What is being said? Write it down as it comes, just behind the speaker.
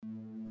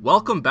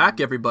Welcome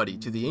back, everybody,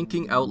 to the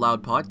Inking Out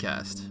Loud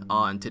podcast.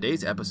 On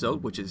today's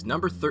episode, which is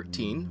number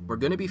 13, we're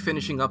going to be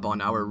finishing up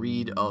on our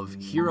read of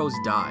Heroes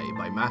Die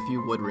by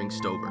Matthew Woodring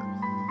Stover.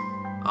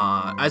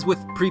 As with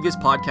previous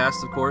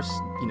podcasts, of course,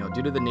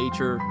 due to the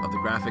nature of the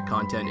graphic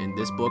content in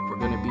this book, we're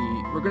going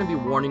to be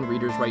warning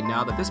readers right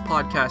now that this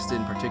podcast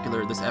in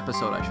particular, this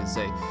episode, I should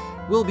say,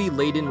 will be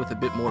laden with a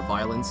bit more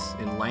violence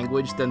in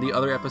language than the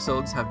other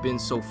episodes have been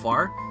so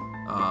far.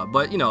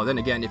 But then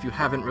again, if you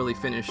haven't really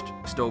finished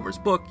Stover's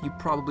book, you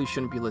probably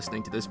shouldn't be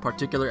listening to this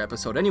particular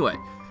episode anyway.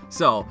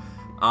 So,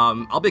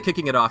 I'll be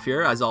kicking it off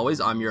here. As always,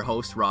 I'm your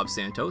host, Rob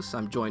Santos.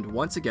 I'm joined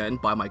once again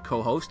by my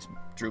co-host,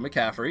 Drew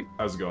McCaffrey.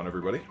 How's it going,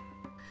 everybody?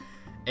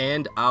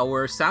 And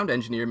our sound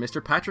engineer,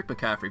 Mr. Patrick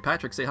McCaffrey.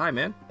 Patrick, say hi,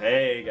 man.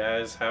 Hey,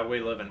 guys. How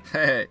we living?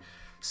 Hey.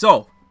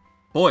 So,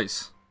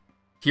 boys,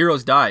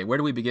 Heroes Die. Where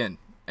do we begin?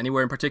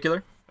 Anywhere in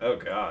particular? Oh,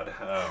 God.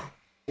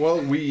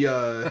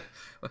 Well,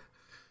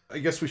 I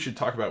guess we should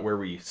talk about where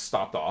we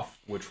stopped off,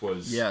 which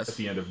was at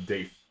the end of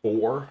day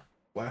 4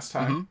 last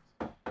time.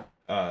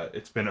 Mm-hmm.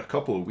 It's been a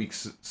couple of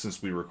weeks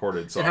since we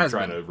recorded, so I'm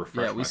trying to refresh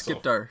myself. Yeah, we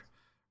skipped our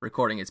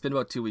recording. It's been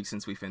about 2 weeks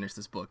since we finished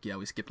this book. Yeah,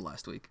 we skipped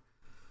last week.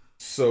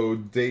 So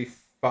day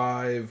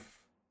 5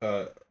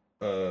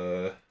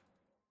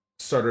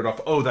 started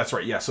off... Oh, that's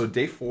right, yeah. So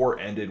day 4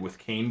 ended with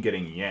Kane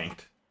getting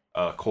yanked.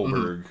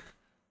 Kolberg...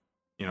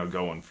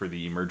 going for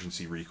the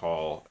emergency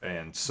recall,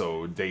 and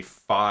so day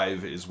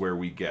 5 is where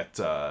we get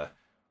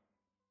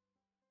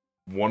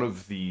one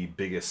of the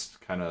biggest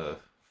kind of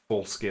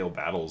full-scale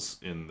battles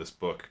in this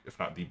book, if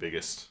not the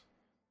biggest.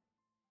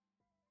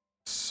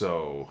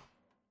 So,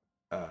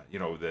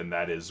 then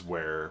that is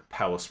where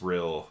Pallas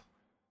Rill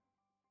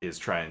is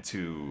trying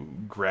to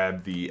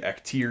grab the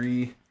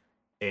Aktiri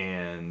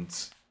and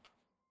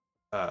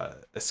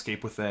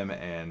escape with them,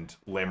 and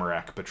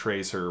Lamorak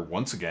betrays her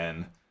once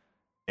again.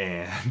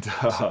 And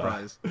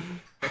surprise.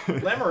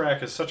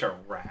 Lamorak is such a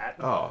rat.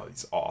 Oh,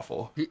 he's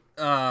awful.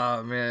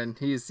 Man,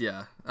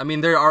 I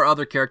mean, there are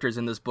other characters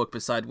in this book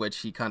beside which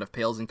he kind of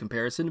pales in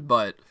comparison,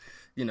 but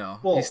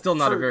he's still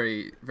not a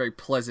very, very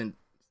pleasant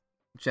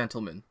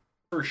gentleman.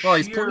 No,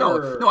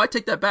 I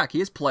take that back.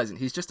 He is pleasant.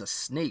 He's just a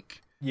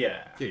snake.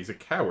 Yeah, he's a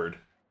coward.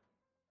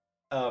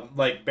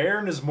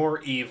 Baron is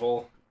more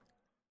evil.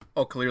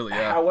 Oh, clearly,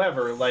 yeah.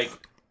 However,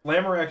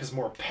 Lamorak is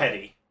more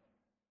petty.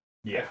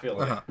 Yeah, I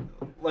feel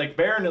like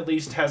Baron at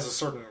least has a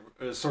certain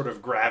sort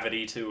of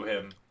gravity to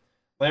him.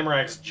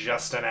 Lamorak's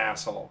just an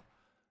asshole.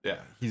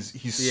 Yeah,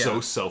 he's so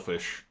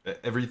selfish.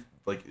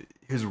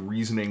 His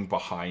reasoning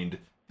behind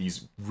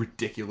these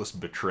ridiculous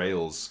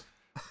betrayals,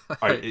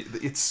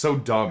 it's so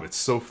dumb. It's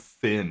so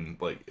thin.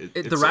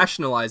 The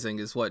rationalizing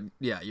is what.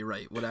 Yeah, you're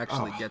right. What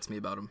actually gets me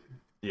about him.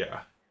 Yeah,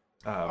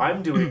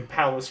 I'm doing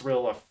Pallas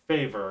Rill a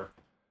favor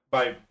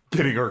by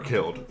getting her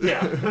killed.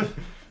 Yeah.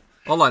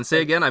 Hold on.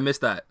 Say again. I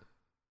missed that.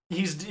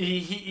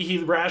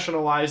 He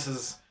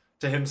rationalizes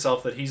to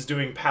himself that he's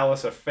doing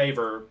Pallas a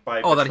favor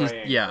by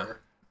betraying her.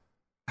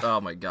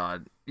 Oh my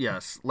God,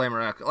 yes,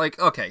 Lamorak.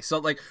 Okay,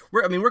 so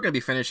we're gonna be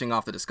finishing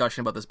off the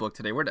discussion about this book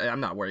today. I'm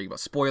not worrying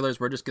about spoilers.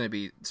 We're just gonna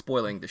be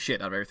spoiling the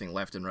shit out of everything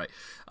left and right.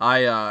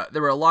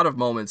 There were a lot of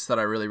moments that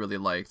I really, really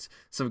liked.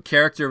 Some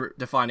character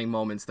defining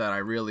moments that I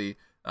really,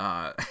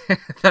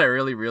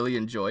 really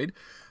enjoyed.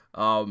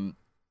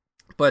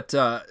 But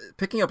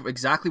picking up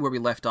exactly where we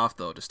left off,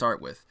 though, to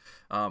start with,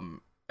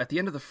 at the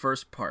end of the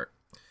first part,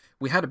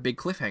 we had a big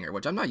cliffhanger,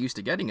 which I'm not used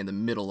to getting in the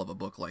middle of a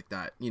book like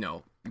that.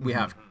 We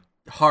have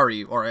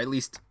Hari, or at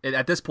least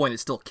at this point,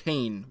 it's still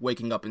Kane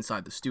waking up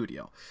inside the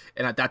studio.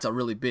 And that's a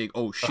really big,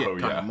 oh shit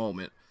kind of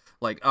moment.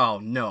 Oh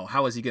no,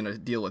 how is he going to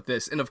deal with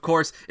this? And of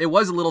course, it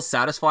was a little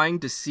satisfying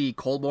to see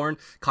Kolborn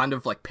kind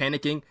of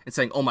panicking and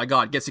saying, oh my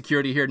God, get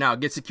security here now,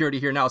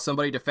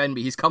 somebody defend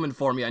me, he's coming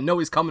for me, I know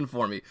he's coming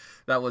for me.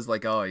 That was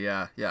oh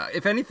yeah.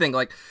 If anything,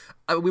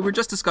 we were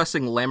just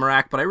discussing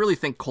Lamorak, but I really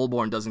think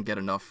Kolborn doesn't get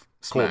enough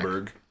smack.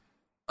 Kolberg.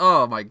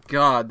 Oh my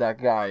God,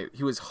 that guy,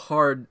 he was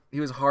hard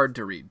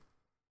to read.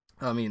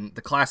 I mean,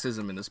 the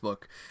classism in this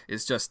book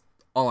is just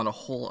all on a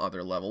whole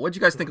other level. What did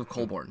you guys think of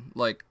Kolborn?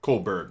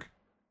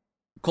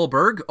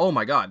 Kolberg. Oh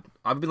my God.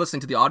 I've been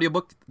listening to the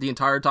audiobook the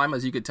entire time,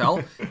 as you could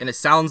tell, and it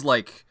sounds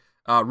like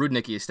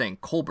Rudnicki is saying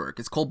Kolberg.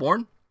 It's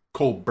Kolborn?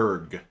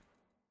 Kolberg.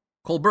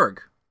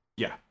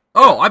 Yeah.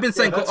 Oh, I've been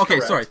saying... Okay,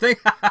 correct. Sorry.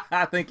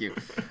 Thank you.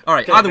 All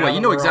right, either way,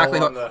 you know exactly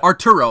how...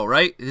 Arturo,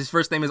 right? His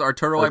first name is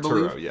Arturo, I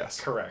believe? Arturo, yes.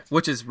 Correct.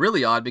 Which is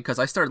really odd, because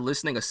I started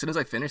listening, as soon as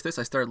I finished this,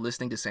 I started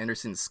listening to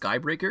Sanderson's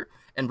Skybreaker,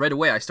 and right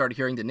away I started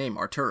hearing the name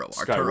Arturo.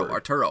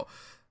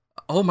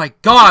 Oh my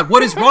God,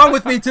 what is wrong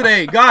with me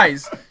today,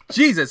 guys?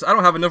 Jesus, I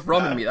don't have enough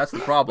rum in me. That's the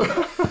problem.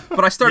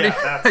 But I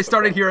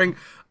started hearing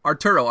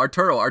Arturo,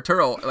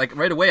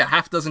 right away a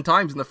half dozen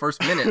times in the first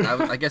minute.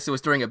 I guess it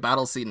was during a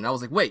battle scene, and I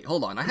was like, wait,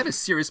 hold on. I had a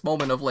serious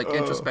moment of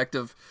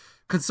introspective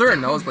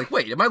concern. I was like,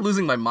 wait, am I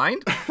losing my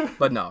mind?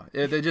 But no,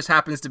 it just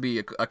happens to be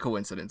a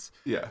coincidence.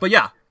 Yeah. But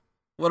yeah,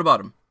 what about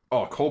him?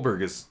 Oh,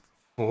 Kolberg is...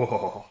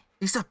 Oh.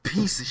 He's a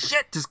piece of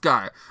shit, this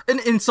guy. And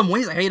in some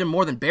ways, I hate him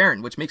more than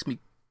Baron, which makes me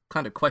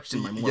kind of question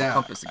my moral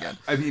compass again.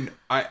 I mean,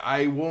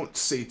 I won't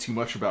say too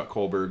much about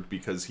Kolberg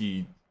because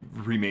he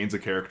remains a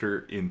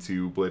character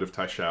into Blade of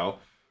Taishao,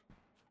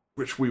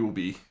 which we will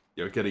be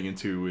getting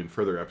into in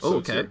further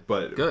episodes. Okay. Here.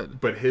 But good.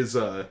 But his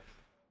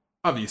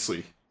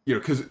obviously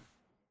because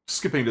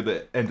skipping to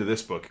the end of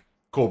this book,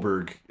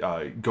 Kolberg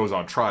goes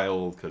on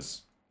trial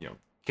because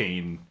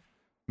Kane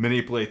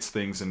manipulates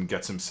things and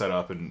gets him set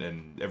up,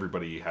 and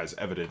everybody has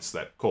evidence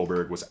that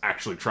Kolberg was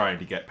actually trying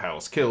to get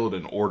Palace killed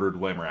and ordered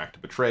Lamorak to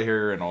betray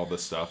her and all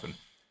this stuff,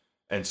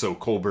 and so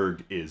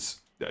Kolberg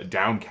is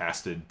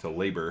downcasted to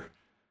labor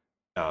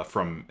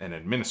from an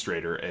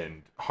administrator,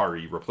 and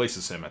Hari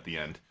replaces him at the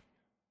end.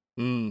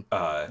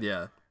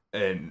 Yeah.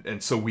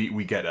 And so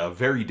we get a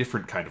very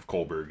different kind of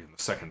Kolberg in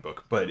the second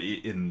book, but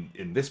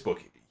in this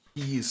book,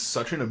 he's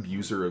such an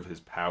abuser of his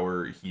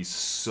power. He's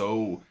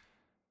so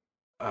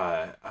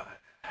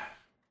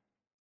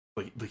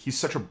like he's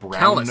such a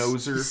brown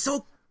noser. He's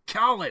so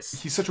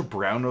callous. He's such a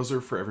brown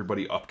noser for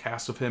everybody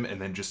upcast of him,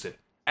 and then just an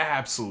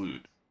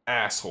absolute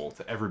asshole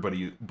to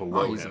everybody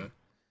below him.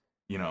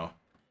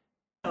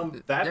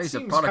 That he's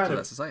seems a product kind of of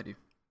that society.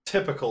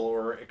 typical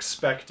or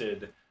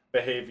expected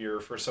behavior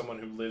for someone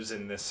who lives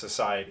in this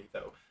society,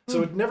 though.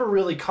 So it never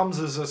really comes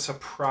as a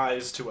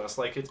surprise to us.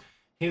 Like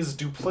his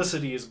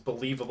duplicity is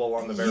believable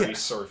on the very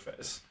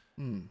surface.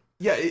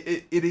 Yeah,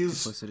 it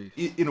is.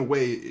 Duplicity. In a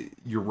way,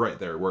 you're right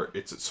there, where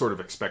it's sort of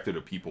expected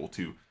of people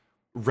to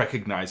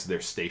recognize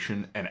their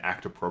station and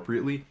act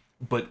appropriately,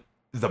 but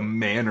the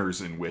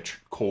manners in which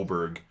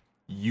Kolberg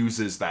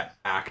uses that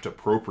act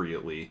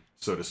appropriately,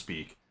 so to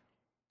speak,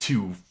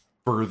 to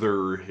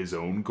further his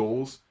own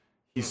goals,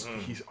 he's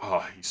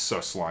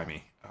so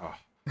slimy.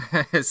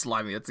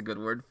 Slimy, that's a good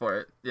word for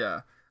it.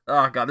 Yeah.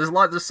 Oh god,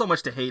 there's so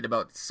much to hate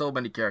about so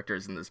many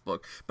characters in this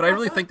book, but I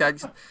really think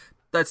that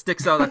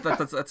sticks out.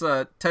 That's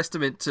a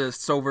testament to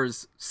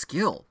Stover's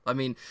skill. I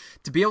mean,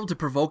 to be able to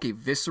provoke a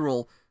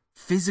visceral,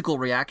 physical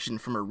reaction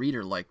from a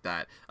reader like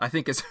that, I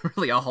think is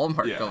really a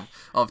hallmark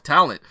of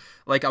talent.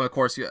 Like, of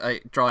course,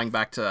 drawing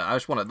back to, I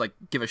just want to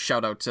give a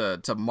shout out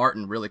to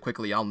Martin really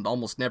quickly. I'll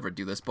almost never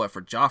do this, but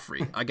for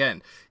Joffrey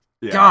again,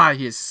 God,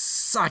 he is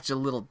such a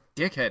little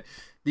dickhead.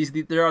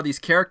 There are these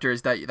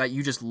characters that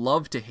you just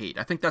love to hate.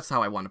 I think that's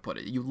how I want to put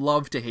it. You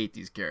love to hate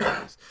these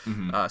characters.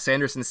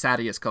 Sanderson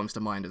Sadeas comes to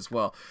mind as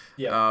well.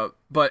 Yeah.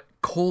 But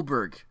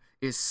Kolberg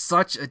is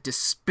such a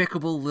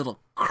despicable little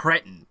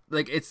cretin.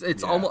 Like it's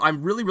almost.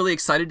 I'm really, really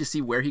excited to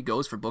see where he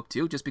goes for book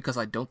 2, just because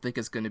I don't think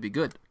it's going to be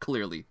good.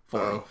 Clearly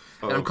for him,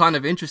 and I'm kind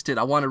of interested.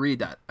 I want to read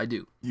that. I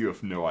do. You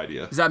have no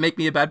idea. Does that make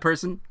me a bad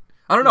person?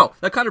 I don't know.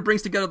 That kind of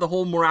brings together the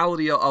whole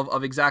morality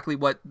of exactly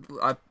what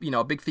a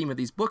big theme of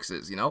these books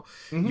is.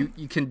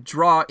 You can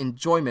draw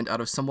enjoyment out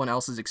of someone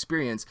else's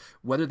experience,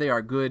 whether they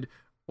are good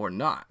or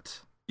not.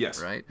 Yes.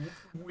 Right.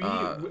 We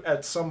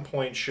at some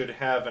point should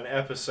have an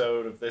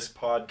episode of this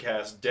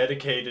podcast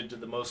dedicated to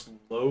the most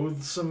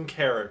loathsome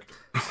characters.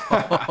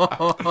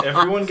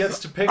 Everyone gets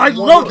to pick. I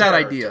love that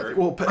idea.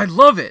 Well, I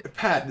love it,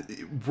 Pat.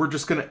 We're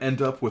just gonna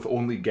end up with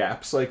only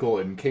Gap Cycle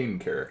and Kane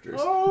characters.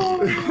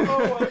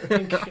 I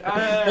think.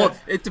 Well,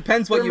 it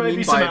depends what you mean by. There might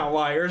be some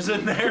outliers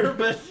in there,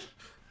 but.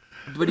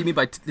 What do you mean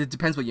by? It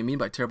depends what you mean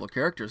by terrible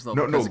characters, though.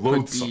 No, because it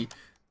loathsome. could be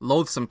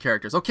loathsome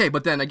characters. Okay,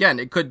 but then again,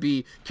 it could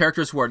be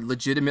characters who are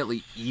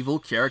legitimately evil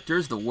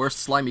characters, the worst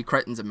slimy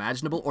cretins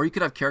imaginable, or you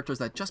could have characters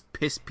that just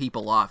piss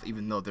people off,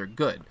 even though they're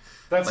good.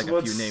 That's like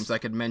a few names I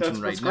could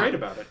mention right now. That's what's great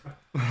about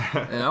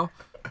it.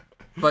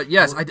 But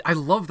yes, I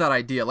love that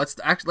idea. Let's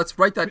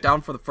write that down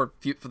for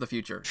the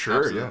future. Sure,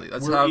 absolutely. yeah.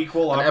 Let's We're have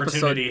equal an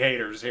opportunity episode.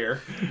 haters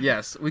here.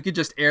 Yes, we could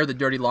just air the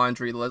dirty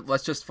laundry.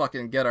 Let's just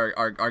fucking get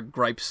our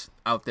gripes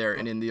out there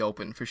and in the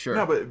open for sure.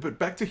 No, but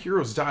back to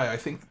Heroes Die. I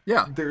think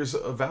there's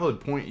a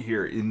valid point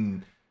here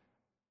in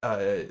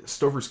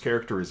Stover's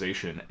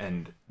characterization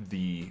and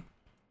the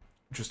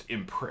just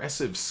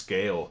impressive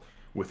scale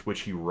with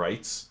which he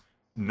writes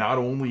not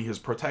only his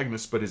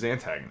protagonists but his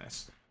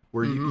antagonists.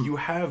 Where you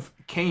have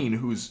Kane,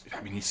 who's,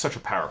 he's such a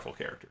powerful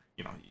character.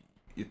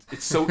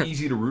 It's so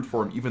easy to root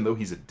for him, even though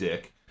he's a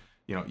dick.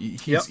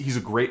 He's a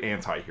great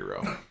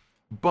anti-hero.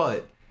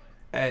 But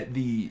at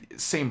the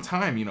same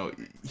time,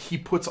 he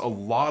puts a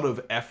lot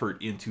of effort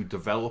into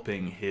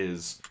developing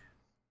his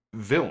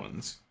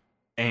villains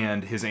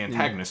and his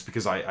antagonists,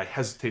 because I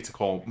hesitate to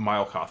call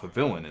Milkoth a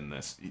villain in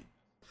this.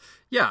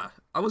 Yeah,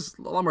 I was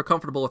a lot more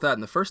comfortable with that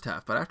in the first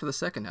half, but after the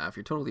second half,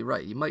 you're totally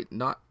right. You might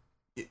not.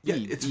 Yeah,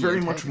 it's very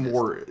much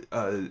more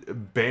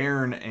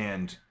Bairn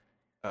and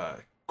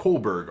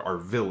Kolberg are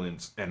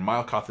villains, and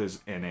Milkoth is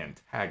an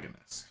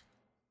antagonist.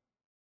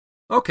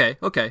 Okay,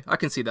 I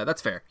can see that.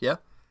 That's fair. Yeah.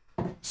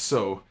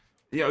 So,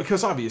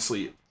 because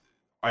obviously,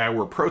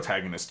 our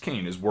protagonist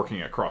Kane is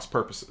working at cross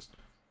purposes,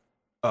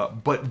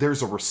 but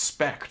there's a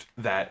respect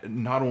that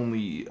not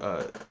only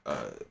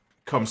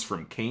comes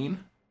from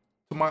Kane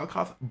to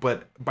Milkoth,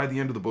 but by the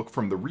end of the book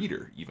from the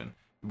reader, even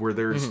where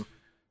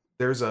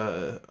there's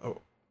a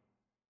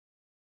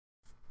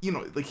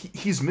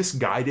he's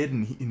misguided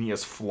and he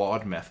has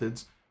flawed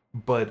methods,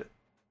 but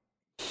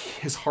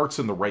his heart's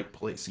in the right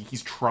place.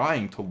 He's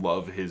trying to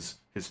love his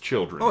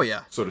children,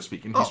 so to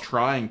speak, and he's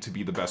trying to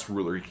be the best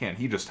ruler he can.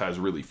 He just has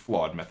really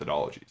flawed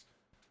methodologies.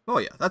 Oh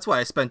yeah, that's why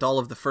I spent all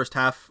of the first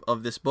half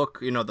of this book,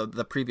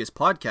 the previous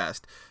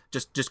podcast,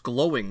 just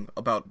glowing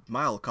about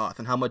Maelkoth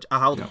and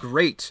how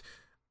great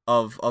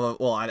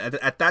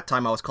at that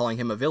time I was calling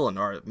him a villain,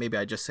 or maybe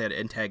I just said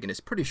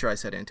antagonist. Pretty sure I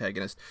said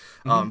antagonist.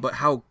 But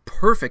how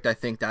perfect I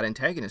think that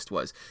antagonist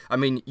was. I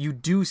mean, you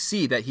do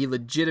see that he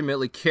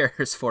legitimately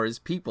cares for his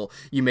people.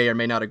 You may or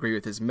may not agree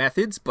with his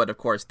methods, but of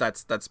course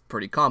that's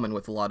pretty common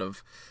with a lot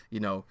of,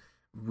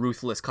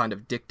 ruthless kind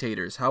of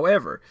dictators.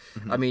 However,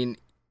 I mean,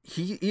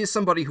 he is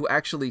somebody who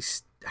actually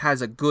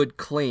has a good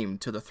claim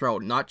to the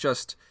throne, not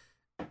just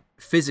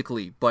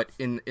physically, but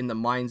in the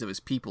minds of his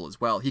people as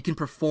well. He can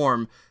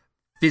perform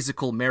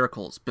physical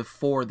miracles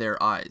before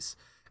their eyes,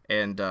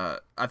 and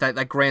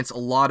that grants a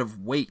lot of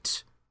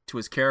weight to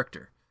his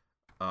character.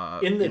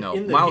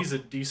 He's a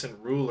decent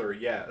ruler,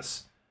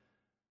 yes.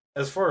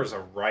 As far as a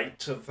right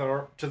to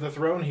the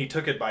throne, he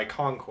took it by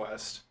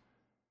conquest.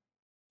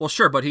 Well,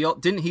 sure, but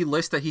didn't he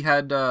list that he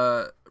had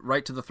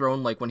right to the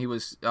throne, like when he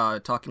was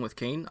talking with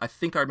Cain? I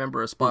think I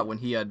remember a spot when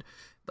he had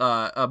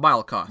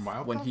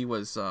Maelkoth, when he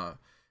was.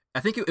 I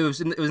think it was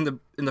in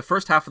the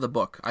first half of the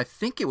book. I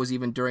think it was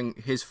even during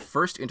his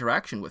first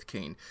interaction with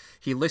Cain.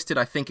 He listed,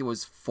 I think it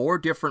was 4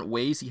 different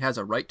ways he has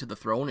a right to the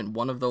throne, and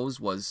one of those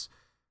was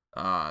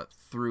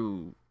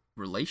through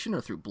relation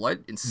or through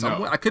blood in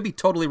some way. I could be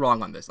totally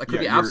wrong on this. I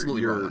could be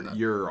absolutely wrong on that.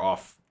 You're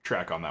off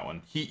track on that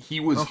one. He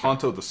was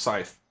Honto the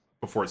Scythe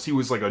before. He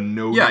was like a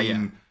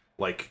no-name,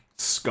 like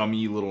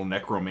scummy little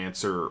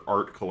necromancer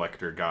art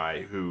collector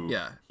guy who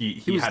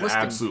he had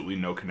absolutely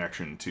no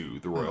connection to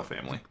the royal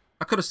family.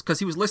 I could have, because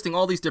he was listing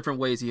all these different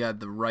ways he had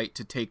the right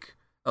to take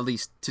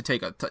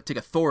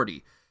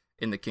authority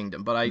in the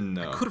kingdom, but I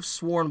could have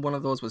sworn one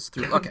of those was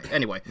through. Okay,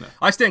 anyway,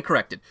 I stand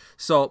corrected.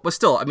 So, but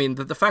still, I mean,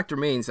 the fact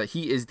remains that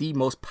he is the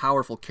most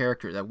powerful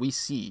character that we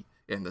see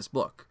in this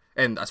book,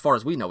 and as far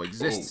as we know,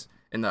 exists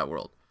in that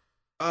world.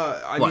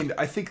 I mean,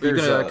 I think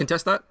there's you gonna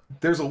contest that?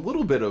 There's a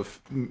little bit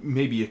of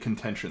maybe a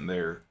contention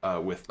there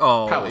with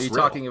Palace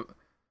Rill. Talking?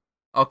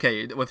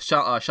 Okay, with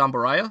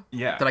Shambaraya?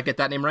 Yeah. Did I get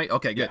that name right?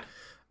 Okay, good.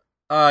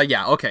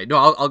 Yeah. Okay.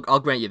 No, I'll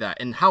grant you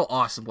that. And how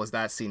awesome was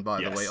that scene,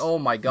 by the way? Oh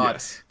my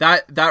God,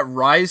 that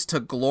rise to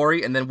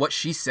glory, and then what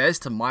she says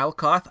to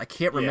Maelkoth. I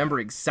can't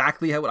remember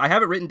exactly how. I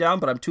have it written down,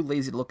 but I'm too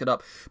lazy to look it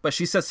up. But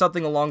she says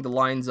something along the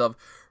lines of,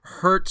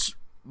 "Hurt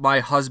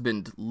my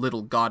husband,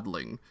 little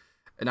godling,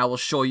 and I will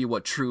show you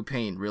what true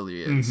pain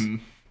really is."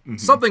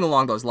 Something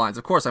along those lines.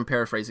 Of course, I'm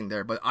paraphrasing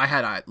there, but I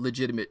had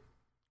legitimate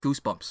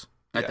goosebumps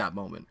at that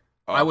moment.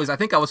 I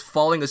think I was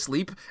falling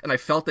asleep, and I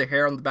felt the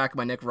hair on the back of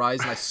my neck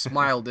rise, and I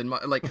smiled in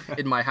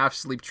my half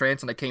sleep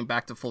trance, and I came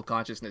back to full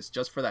consciousness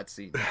just for that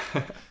scene.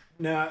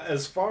 Now,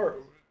 as far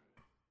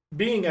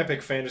being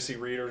epic fantasy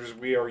readers,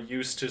 we are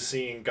used to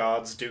seeing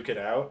gods duke it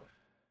out.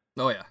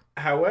 Oh yeah.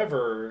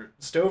 However,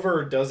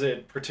 Stover does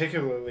it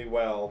particularly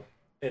well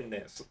in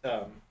this.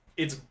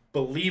 It's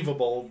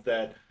believable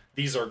that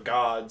these are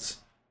gods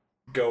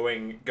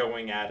going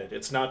at it.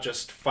 It's not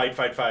just fight.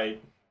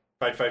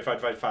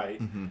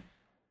 Mm-hmm.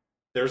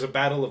 There's a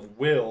battle of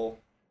will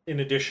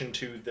in addition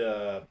to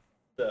the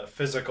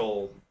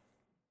physical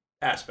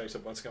aspects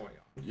of what's going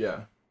on. Yeah.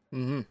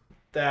 Mm-hmm.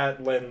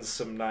 That lends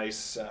some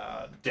nice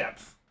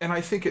depth. And I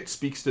think it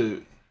speaks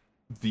to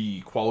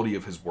the quality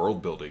of his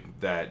world building,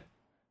 that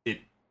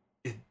it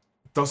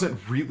doesn't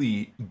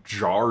really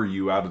jar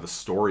you out of the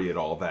story at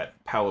all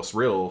that Palace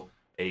Rill,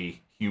 a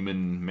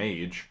human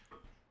mage,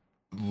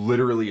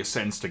 literally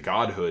ascends to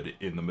godhood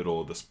in the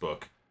middle of this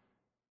book.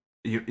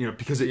 You know,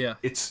 because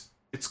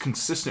it's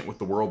consistent with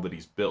the world that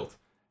he's built,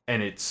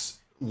 and it's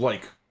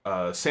like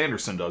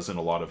Sanderson does in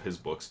a lot of his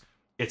books.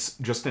 It's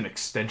just an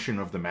extension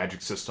of the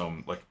magic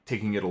system, like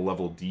taking it a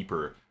level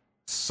deeper,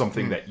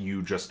 something that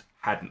you just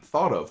hadn't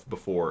thought of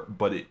before,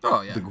 but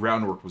the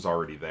groundwork was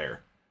already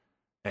there,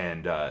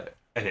 and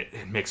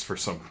it makes for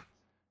some,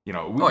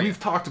 we've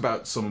talked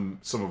about some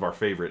of our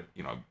favorite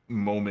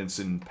moments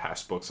in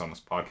past books on this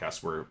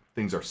podcast where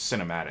things are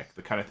cinematic,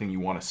 the kind of thing you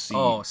want to see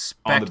on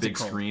the big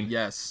screen.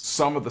 Yes.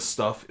 Some of the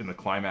stuff in the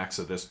climax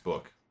of this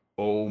book,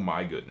 oh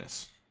my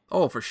goodness.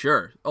 Oh, for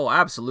sure. Oh,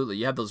 absolutely.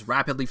 You have those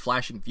rapidly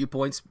flashing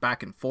viewpoints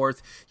back and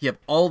forth. You have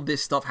all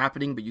this stuff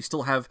happening, but you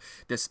still have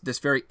this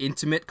very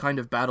intimate kind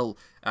of battle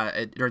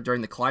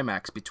during the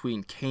climax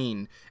between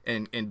Cain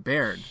and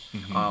Baird.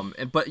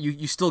 Mm-hmm. But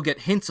you still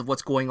get hints of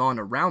what's going on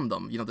around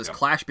them. This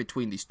clash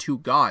between these two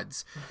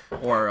gods,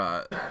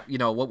 or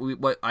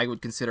what I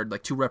would consider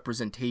like two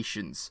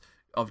representations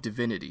of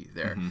divinity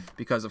there.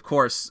 Because of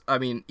course, I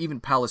mean, even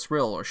Palace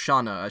Rill, or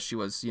Shauna, as she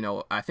was,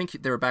 I think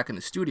they were back in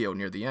the studio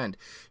near the end,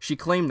 she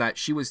claimed that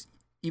she was,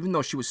 even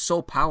though she was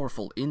so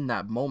powerful in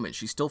that moment,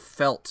 she still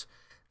felt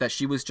that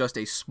she was just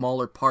a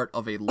smaller part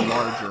of a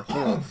larger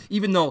whole,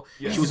 even though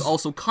she was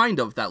also kind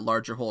of that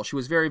larger whole. She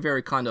was very,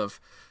 very kind of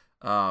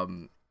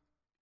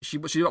she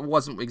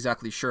wasn't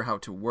exactly sure how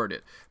to word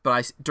it,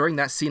 but during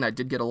that scene I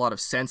did get a lot of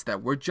sense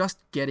that we're just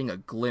getting a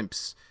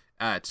glimpse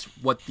at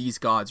what these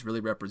gods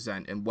really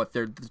represent and what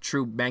the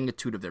true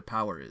magnitude of their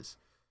power is.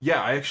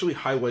 Yeah, I actually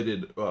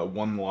highlighted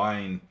one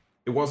line.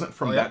 It wasn't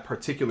from that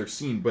particular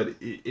scene, but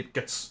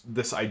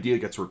this idea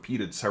gets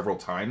repeated several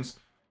times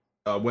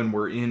when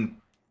we're in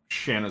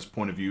Shanna's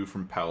point of view,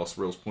 from Pallas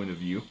Rill's point of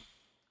view,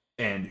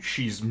 and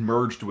she's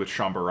merged with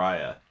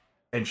Shambaraya,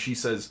 and she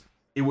says,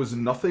 "It was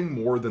nothing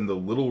more than the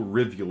little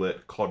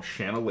rivulet called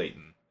Shanna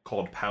Layton,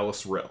 called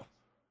Pallas Rill."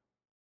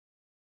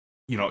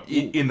 You know,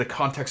 in the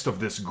context of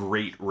this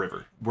great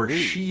river, where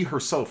she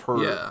herself,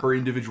 her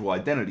individual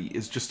identity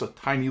is just a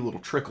tiny little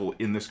trickle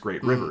in this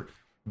great river,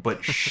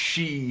 but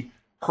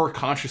her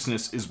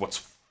consciousness is what's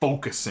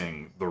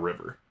focusing the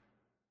river.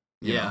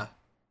 You know?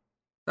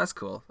 That's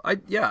cool.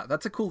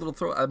 That's a cool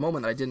little a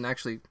moment that I didn't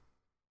actually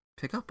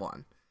pick up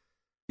on.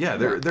 Yeah,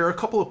 there are a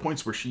couple of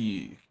points where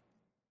she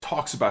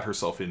talks about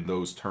herself in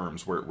those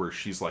terms, where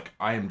she's like,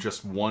 I am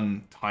just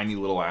one tiny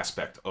little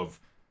aspect of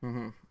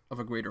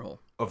a greater whole.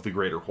 Of the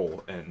greater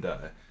whole, and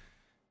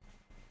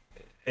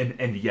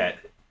yet,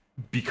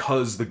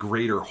 because the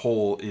greater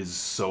whole is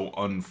so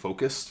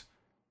unfocused,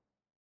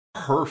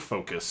 her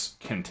focus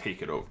can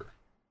take it over.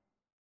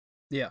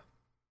 Yeah.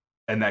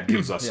 And that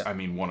gives us, I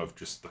mean, one of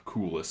just the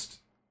coolest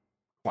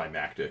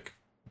climactic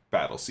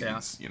battle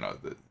scenes. You know,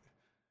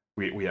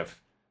 we have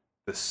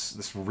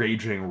this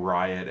raging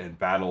riot and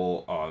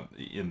battle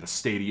in the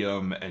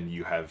stadium, and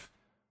you have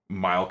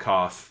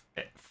Malkoth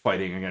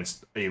fighting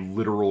against a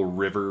literal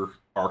river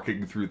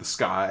arcing through the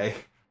sky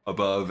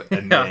above,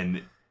 and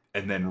then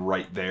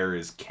right there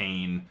is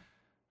Cain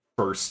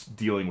first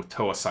dealing with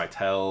Toa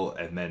Cytel,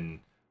 and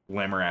then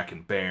Lamorak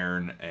and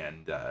Bairn,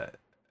 and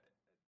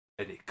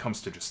it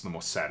comes to just the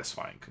most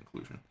satisfying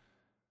conclusion.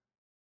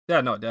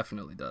 Yeah, no, it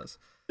definitely does.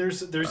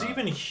 There's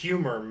even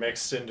humor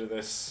mixed into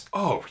this.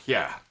 Oh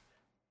yeah.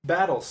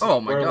 Battle scene,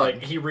 oh my where God.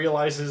 Like he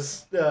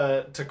realizes,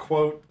 to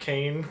quote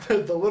Cain,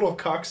 the little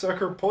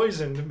cocksucker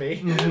poisoned me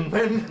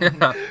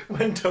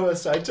when Toa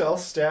Cytel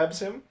stabs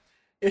him.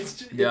 It's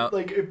just,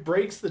 it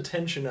breaks the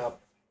tension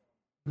up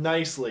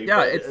nicely.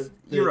 Yeah, but,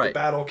 you're right. The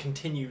battle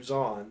continues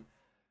on.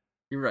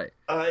 You're right.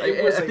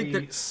 It was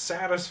a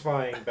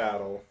satisfying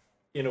battle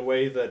in a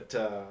way that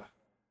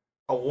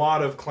a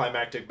lot of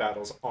climactic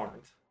battles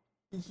aren't.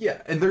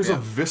 Yeah, and there's a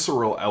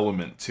visceral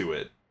element to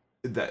it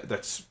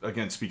that's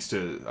again speaks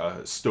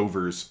to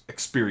Stover's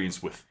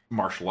experience with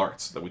martial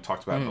arts that we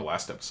talked about in the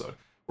last episode,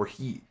 where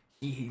he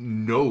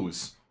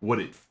knows what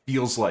it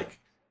feels like,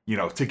 you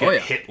know, to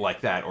get hit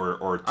like that,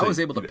 or to, I was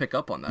able to pick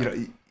up on that. You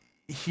know,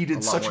 he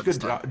did such a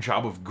good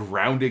job of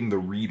grounding the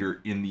reader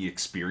in the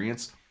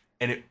experience,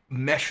 and it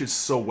meshes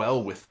so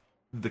well with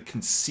the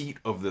conceit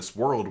of this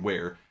world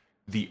where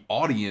the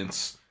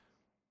audience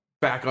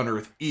back on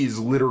Earth is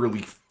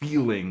literally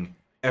feeling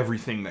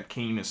everything that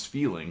Cain is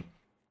feeling.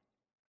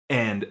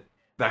 And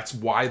that's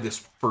why this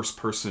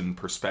first-person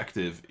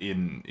perspective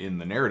in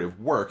the narrative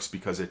works,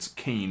 because it's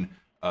Cain,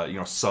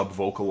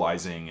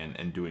 sub-vocalizing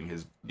and doing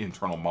his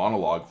internal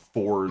monologue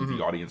for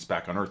the audience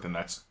back on Earth, and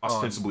that's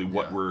ostensibly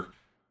what we're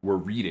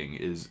reading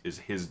is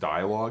his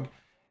dialogue,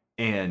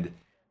 and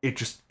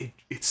it's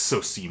so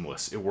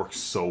seamless. It works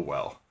so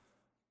well.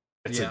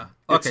 It's a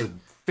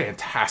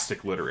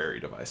fantastic literary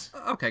device.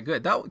 Okay,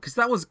 good. Because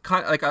that was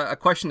kind of like a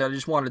question that I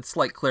just wanted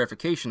slight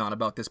clarification on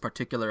about this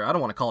particular, I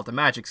don't want to call it the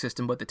magic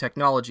system, but the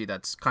technology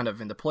that's kind of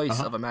in the place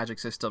of a magic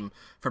system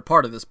for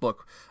part of this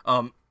book.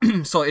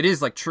 So it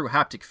is like true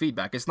haptic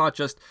feedback. It's not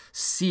just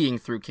seeing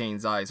through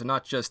Cain's eyes. They're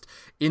not just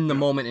in the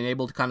moment and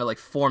able to kind of like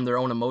form their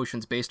own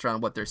emotions based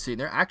around what they're seeing.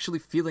 They're actually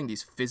feeling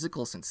these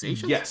physical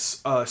sensations.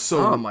 Yes.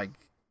 Oh my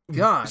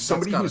God,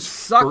 somebody who's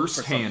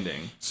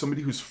first-handing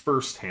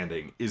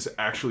is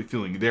actually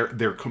feeling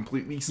they're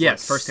completely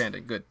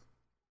first-handing, good,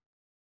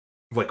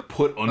 like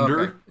put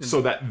under,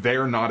 so that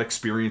they're not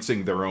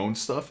experiencing their own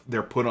stuff.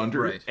 They're put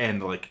under,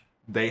 and like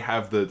they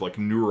have the like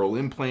neural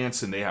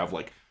implants, and they have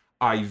like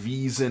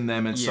IVs in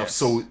them and stuff.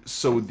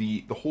 So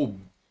the whole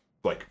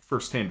like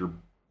first-hander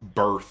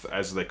birth,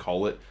 as they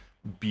call it,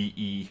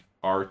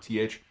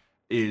 BERTH,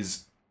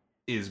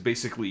 is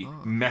basically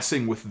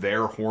messing with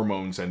their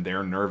hormones and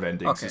their nerve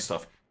endings and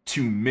stuff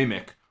to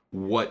mimic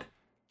what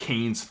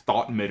Cain's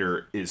thought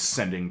emitter is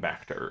sending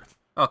back to Earth.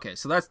 Okay,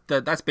 so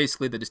that's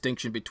basically the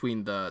distinction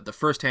between the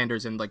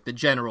first-handers and like the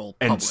general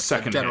public, and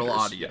second-handers, the general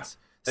audience.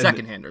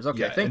 Second-handers,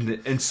 thank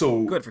you. And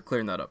so good for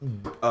clearing that up.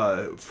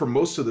 For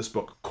most of this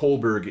book,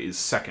 Kolberg is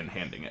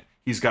second-handing it.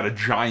 He's got a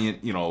giant,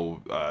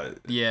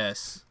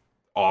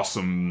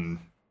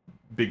 awesome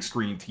big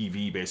screen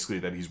TV basically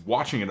that he's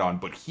watching it on,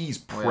 but he's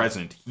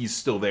present. He's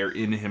still there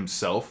in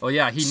himself. Oh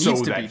yeah, he needs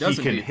so to that be,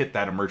 doesn't he can he? hit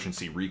that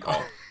emergency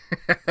recall.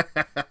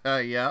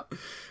 Yeah,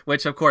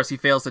 which of course he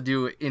fails to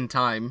do in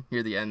time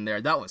near the end there.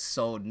 That was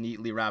so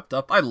neatly wrapped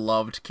up. I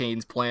loved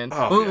Cain's plan.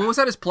 Was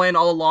that his plan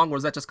all along, or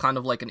was that just kind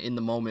of like an in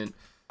the moment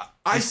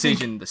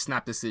decision, the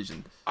snap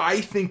decision?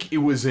 I think it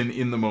was an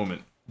in the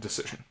moment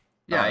decision.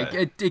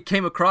 Yeah, it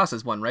came across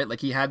as one, right?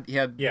 Like he had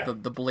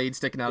the blade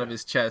sticking out of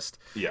his chest,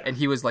 and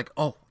he was like,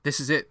 "Oh,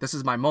 this is it. This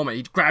is my moment."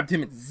 He grabbed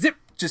him and zip,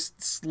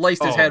 just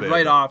sliced his head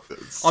right off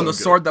on the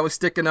sword that was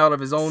sticking out of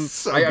his own.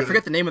 I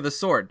forget the name of the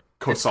sword.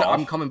 Kosal.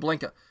 I'm coming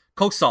blank.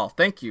 Kosal.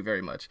 Thank you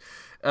very much.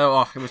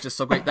 Oh, it was just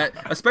so great. That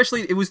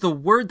especially it was the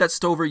word that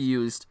Stover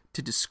used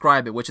to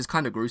describe it, which is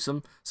kind of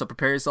gruesome. So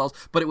prepare yourselves.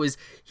 But it was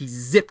he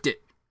zipped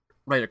it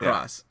right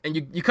across, and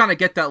you kind of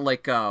get that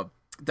like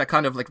that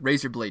kind of like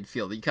razor blade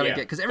feel that you kind of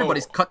get because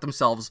everybody's cut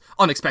themselves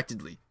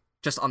unexpectly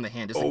just on the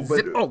hand. It's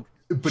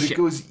but shit, it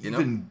goes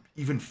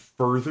even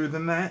further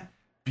than that,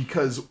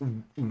 because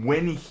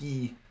when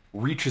he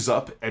reaches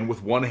up and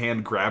with one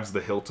hand grabs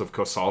the hilt of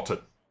Kosal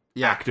to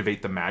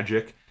activate the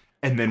magic,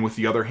 and then with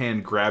the other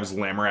hand grabs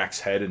Lamorak's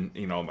head and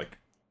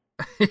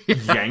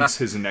yanks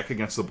his neck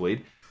against the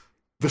blade,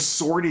 the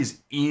sword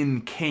is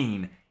in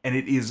Kane, and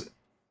it is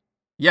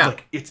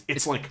like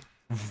it's like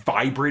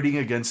vibrating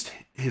against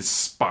his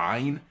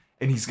spine,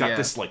 and he's got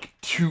this like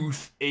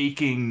tooth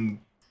aching.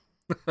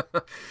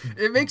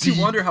 It makes you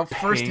wonder how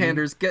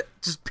first-handers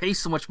just pay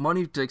so much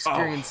money to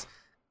experience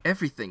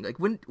everything. Like,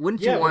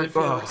 wouldn't you want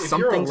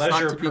some things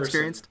not to be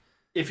experienced?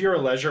 If you're a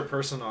leisure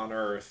person on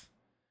Earth,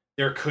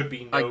 there could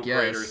be no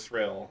greater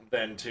thrill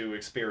than to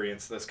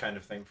experience this kind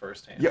of thing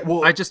firsthand. Yeah,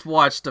 well, I just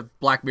watched a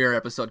Black Mirror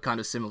episode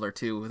kind of similar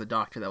too, with a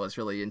doctor that was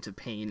really into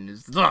pain, and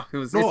it's just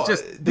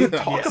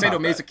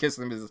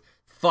sadomasochism is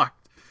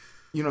fucked.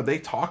 They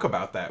talk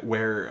about that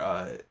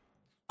where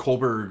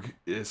Kohlberg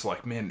is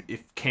like, man,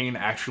 if Kane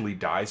actually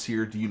dies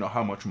here, do you know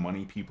how much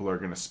money people are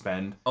going to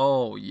spend?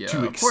 Oh yeah,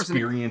 to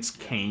experience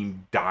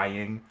Kane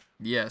dying.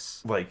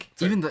 Yes, like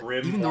even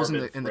those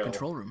in the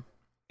control room.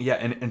 Yeah,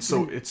 and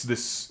so it's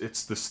this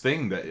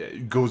thing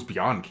that goes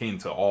beyond Kane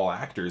to all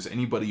actors.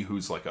 Anybody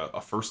who's like a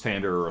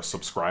first-hander or a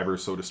subscriber,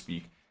 so to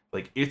speak,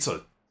 like it's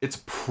a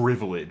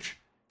privilege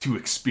to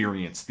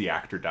experience the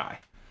actor die,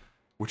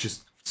 which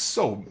is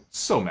so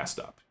messed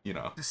up,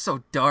 It's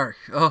so dark.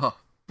 Oh.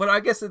 But I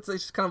guess it's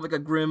just kind of like a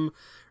grim,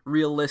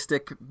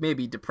 realistic,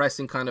 maybe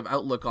depressing kind of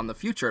outlook on the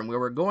future and where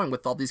we're going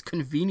with all these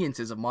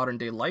conveniences of modern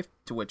day life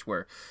to which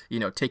we're,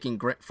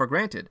 taking for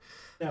granted.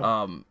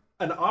 Now,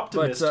 an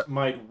optimist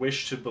might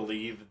wish to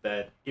believe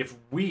that if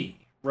we,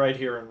 right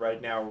here and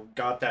right now,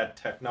 got that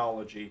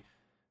technology,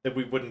 that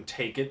we wouldn't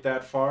take it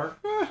that far.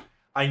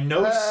 I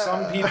know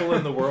some people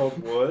in the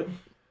world would.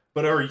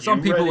 But are you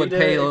some people would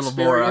pay a little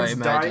more, I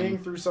imagine. Dying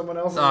through someone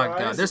else's eyes?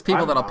 God, there's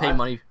people that'll pay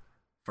money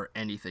for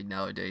anything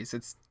nowadays.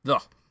 It's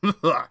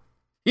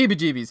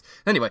heebie-jeebies.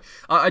 Anyway,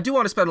 I do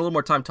want to spend a little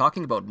more time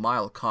talking about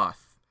Mile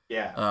Koth.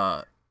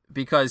 Yeah.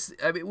 Because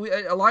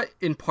a lot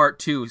in part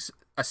 2,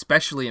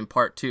 especially in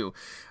part 2,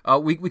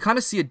 we kind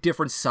of see a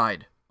different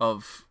side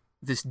of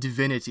this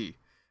divinity.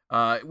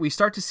 We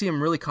start to see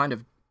him really kind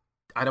of.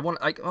 I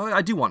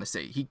do want to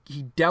say he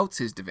doubts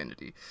his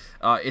divinity.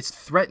 It's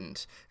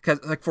threatened because,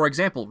 like, for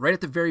example, right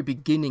at the very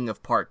beginning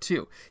of part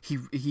 2,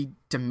 he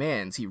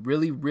demands, he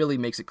really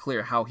makes it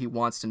clear how he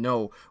wants to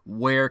know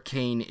where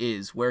Kane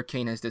is, where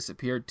Kane has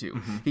disappeared to.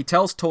 Mm-hmm. He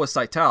tells Toa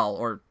Saital,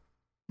 or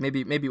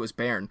maybe it was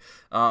Bairn,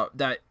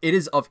 that it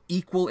is of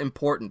equal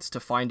importance to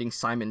finding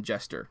Simon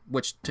Jester,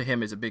 which to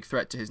him is a big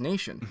threat to his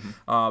nation.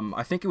 Mm-hmm.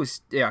 I think it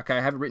was, I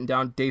have it written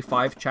down, day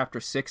 5, chapter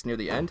 6, near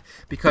the end,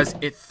 because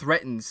it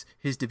threatens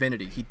his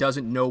divinity. He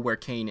doesn't know where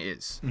Kane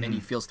is, mm-hmm. and he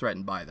feels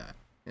threatened by that,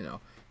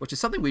 which is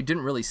something we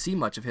didn't really see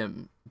much of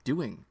him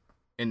doing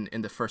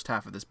in the first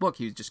half of this book.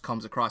 He just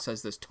comes across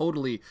as this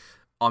totally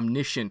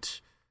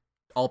omniscient,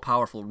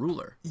 all-powerful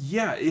ruler.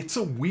 Yeah, it's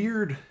a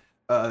weird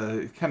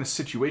kind of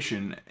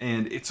situation,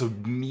 and it's a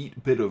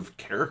neat bit of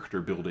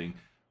character building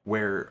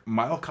where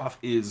Mile Koth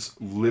is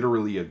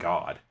literally a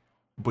god,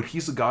 but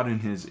he's a god in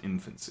his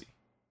infancy.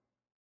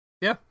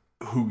 Yeah.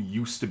 Who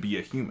used to be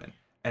a human.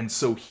 And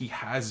so he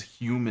has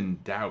human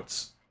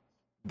doubts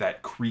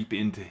that creep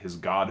into his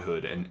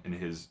godhood and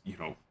his,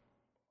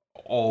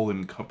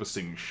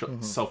 all-encompassing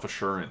mm-hmm.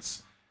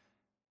 self-assurance.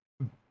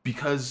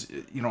 Because,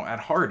 at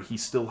heart, he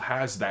still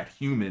has that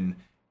human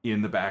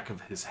in the back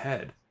of his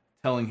head,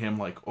 telling him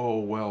like, oh,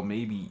 well,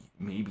 maybe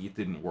it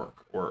didn't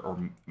work, or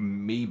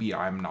maybe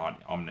I'm not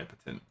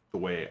omnipotent the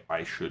way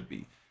I should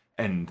be.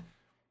 And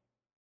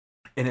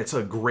it's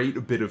a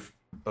great bit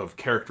of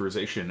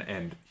characterization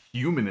and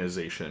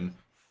humanization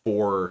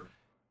for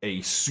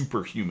a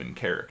superhuman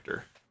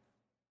character.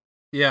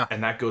 Yeah.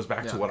 And that goes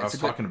back to what I was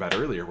talking about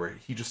earlier, where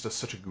he just does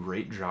such a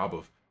great job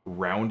of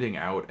rounding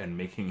out and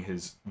making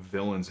his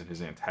villains and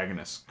his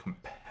antagonists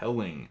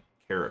compelling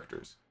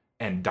characters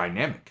and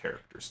dynamic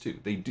characters too.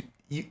 They do.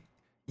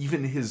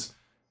 Even his,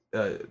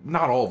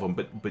 not all of them,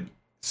 but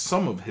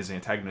some of his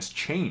antagonists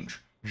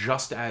change,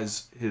 just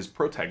as his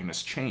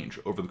protagonists change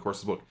over the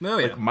course of the book. Oh,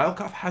 yeah. Like, Mile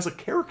Koth has a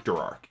character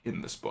arc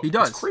in this book. He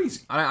does. It's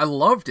crazy. I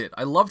loved it.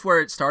 I loved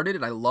where it started,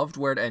 and I loved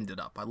where it ended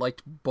up. I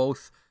liked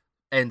both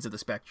ends of the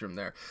spectrum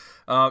there.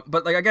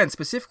 But, like, again,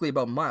 specifically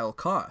about Mile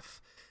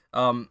Koth,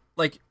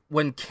 like,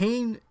 when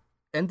Kane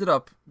ended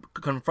up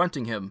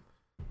confronting him,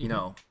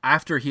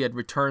 after he had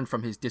returned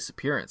from his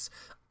disappearance,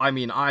 I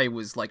mean, I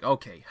was like,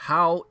 okay,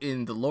 how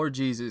in the Lord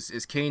Jesus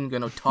is Kane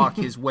going to talk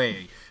his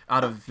way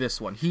out of this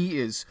one? He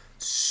is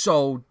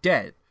so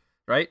dead,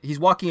 right? He's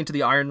walking into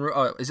the Iron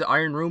Room. Is it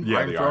Iron Room? Yeah,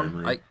 Iron the Throne? Iron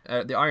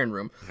Room. The Iron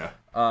Room.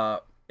 Yeah.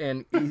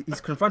 And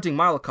he's confronting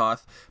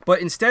Malakoth, but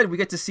instead we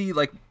get to see,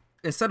 like,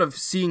 instead of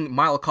seeing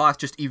Malakoth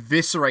just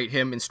eviscerate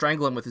him and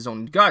strangle him with his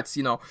own guts,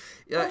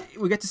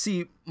 we get to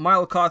see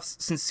Malakoth's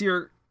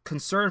sincere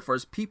concern for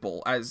his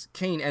people as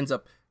Kain ends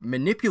up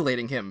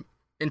manipulating him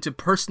into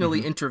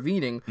personally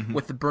intervening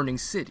with the burning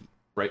city.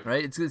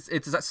 Right.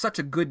 It's such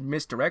a good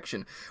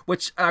misdirection,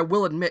 which I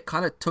will admit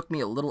kind of took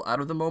me a little out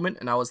of the moment,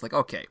 and I was like,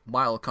 okay,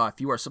 Malakoth,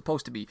 you are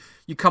supposed to be.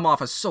 You come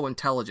off as so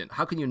intelligent.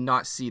 How can you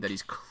not see that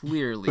he's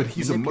clearly? But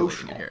he's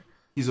emotional. Here?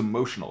 He's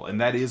emotional, and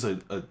that is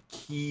a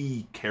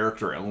key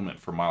character element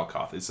for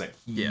Malakoth. Is that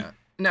he? Yeah.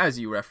 And as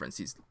you reference,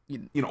 he's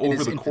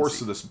over the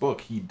course of this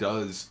book, he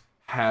does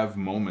have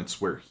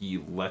moments where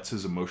he lets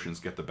his emotions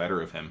get the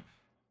better of him,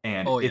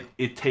 and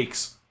it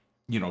takes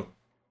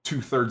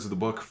 2/3 of the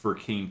book for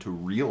Kain to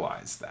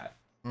realize that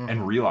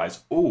and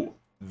realize, oh,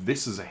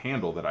 this is a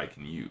handle that I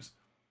can use.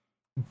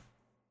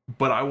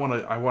 But I want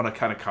to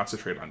kind of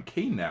concentrate on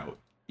Kain now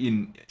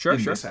in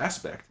this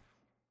aspect,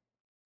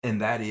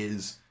 and that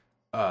is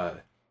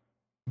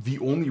the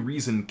only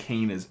reason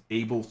Kain is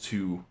able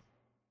to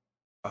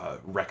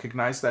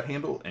recognize that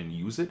handle and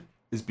use it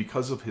is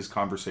because of his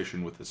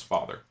conversation with his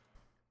father,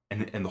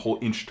 and the whole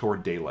inch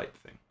toward daylight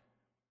thing,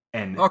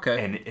 and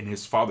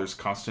his father's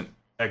constant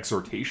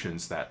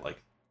exhortations that,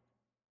 like,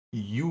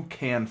 you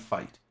can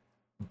fight,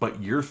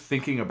 but you're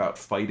thinking about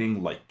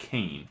fighting like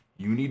Kain.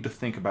 You need to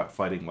think about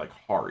fighting like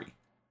Hari.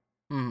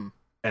 And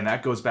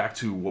that goes back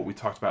to what we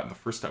talked about in the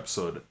first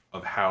episode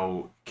of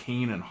how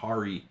Kain and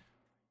Hari,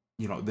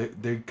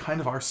 they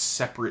kind of are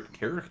separate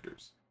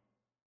characters.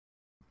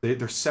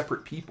 They're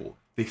separate people.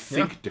 They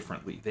think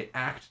differently. They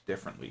act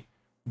differently.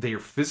 They are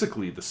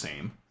physically the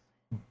same,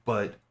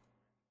 but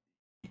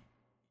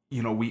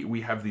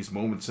we have these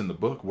moments in the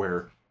book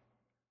where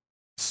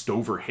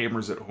Stover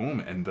hammers it home,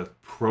 and the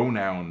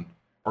pronoun,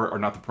 or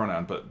not the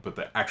pronoun, but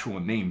the actual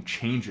name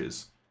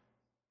changes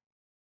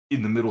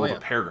in the middle of a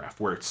paragraph,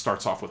 where it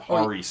starts off with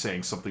Hari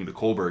saying something to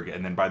Kolberg,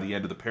 and then by the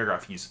end of the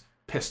paragraph, he's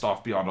pissed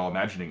off beyond all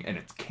imagining, and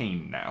it's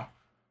Kain now.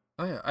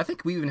 Oh yeah, I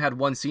think we even had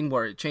one scene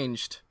where it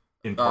changed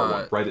in part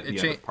one, right at the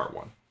end of part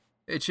one.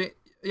 It changed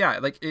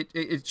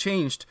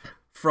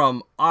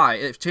from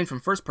it changed from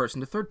first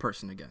person to third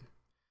person again.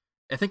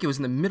 I think it was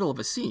in the middle of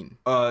a scene.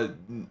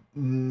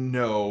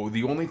 No.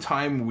 The only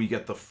time we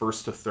get the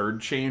first to third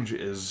change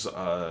is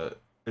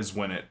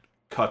when it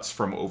cuts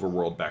from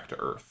Overworld back to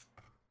Earth.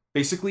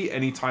 Basically,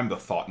 anytime the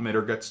thought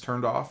emitter gets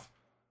turned off,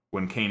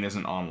 when Kain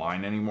isn't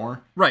online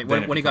anymore. Right,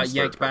 when he got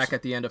yanked back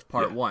at the end of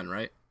part one,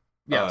 right?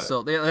 Yeah, that's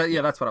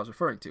what I was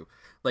referring to.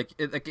 Like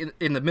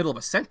in the middle of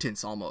a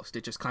sentence, almost,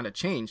 it just kind of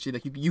changed.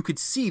 Like you could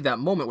see that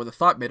moment where the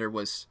thought emitter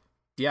was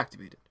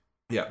deactivated.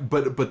 Yeah,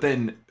 but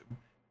then.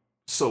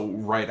 So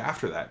right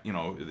after that,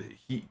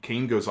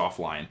 Kain goes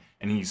offline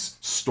and he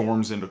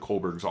storms into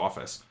Kolberg's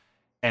office,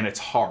 and it's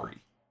Hari.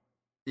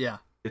 Yeah.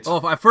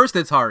 At first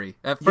it's Hari.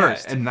 At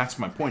first. Yeah, and that's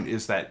my point,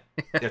 is that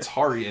it's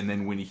Hari, and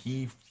then when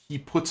he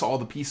puts all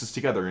the pieces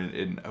together,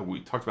 and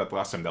we talked about the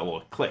last time, that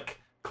little click,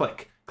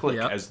 click, click,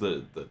 as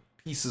the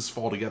pieces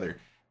fall together,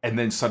 and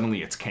then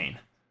suddenly it's Kain.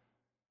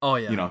 Oh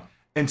yeah.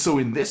 And so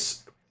in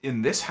this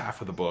half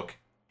of the book,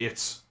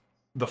 it's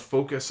the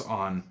focus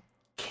on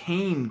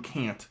Kain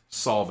can't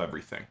solve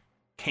everything.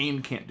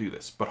 Kain can't do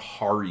this, but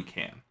Hari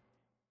can.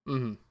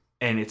 Mm-hmm.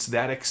 And it's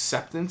that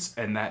acceptance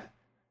and that,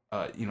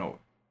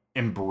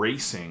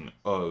 embracing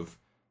of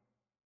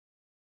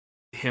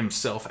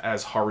himself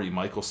as Hari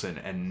Michelson,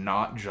 and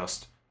not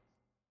just,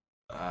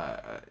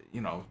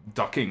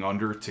 ducking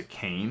under to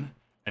Kain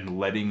and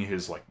letting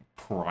his, like,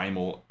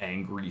 primal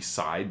angry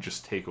side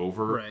just take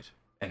over, right,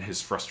 and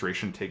his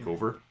frustration take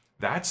over.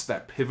 That's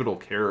that pivotal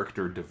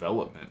character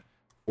development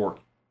for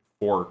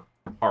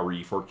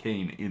Hari, for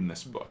Kain in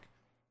this book,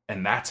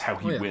 and that's how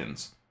he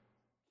wins.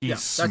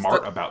 He's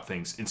smart about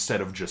things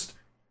instead of just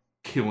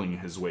killing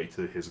his way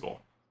to his goal.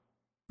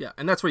 Yeah,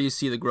 and that's where you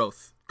see the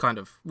growth, kind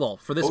of. Well,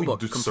 for this book,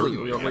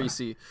 completely. Where you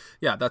see,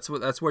 that's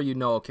where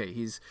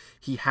okay,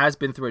 he has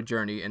been through a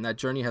journey, and that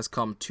journey has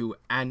come to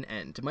an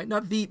end. It might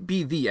not be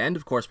the end.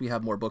 Of course, we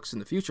have more books in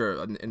the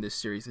future in this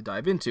series to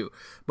dive into,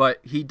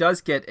 but he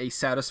does get a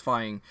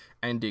satisfying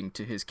ending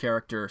to his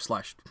characters.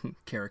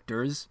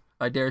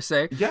 I dare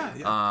say.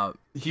 Yeah.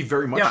 He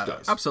very much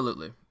does.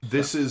 Absolutely.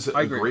 This is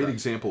a great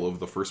example of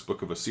the first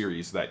book of a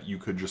series that you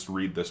could just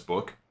read this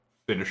book,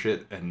 finish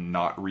it, and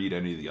not read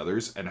any of the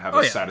others, and have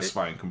a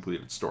satisfying,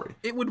 completed story.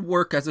 It would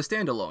work as a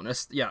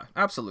standalone. Yeah,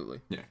 absolutely.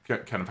 Yeah,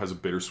 kind of has a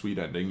bittersweet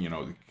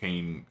ending.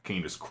 Kain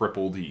is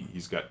crippled.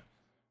 He's a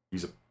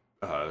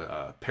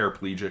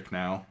paraplegic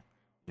now.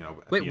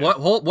 Wait, what?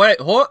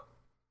 What?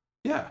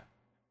 Yeah.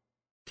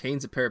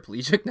 Kain's a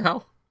paraplegic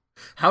now?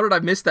 How did I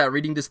miss that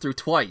reading this through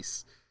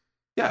twice?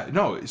 Yeah,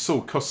 no,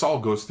 so Kosal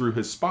goes through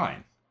his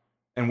spine.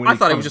 And when I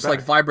thought it was just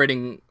like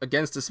vibrating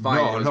against his spine.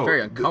 No, it was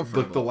very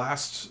uncomfortable.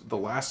 The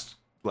last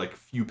like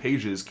few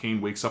pages,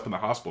 Kain wakes up in the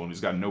hospital and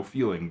he's got no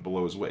feeling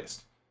below his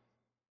waist.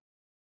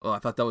 Oh, I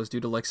thought that was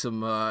due to like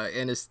some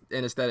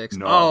anesthetics.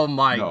 No, oh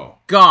my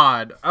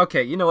god.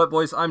 Okay, you know what,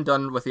 boys? I'm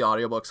done with the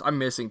audiobooks. I'm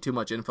missing too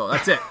much info.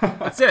 That's it.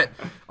 That's it.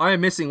 I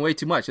am missing way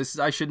too much.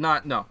 I should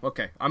not. No.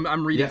 Okay.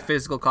 I'm reading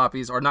physical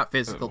copies, or not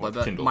physical, but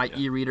Kindle, my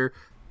e-reader,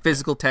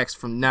 physical text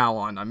from now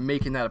on. I'm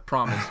making that a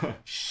promise.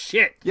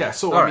 Shit. Yeah.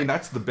 So I mean,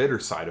 that's the bitter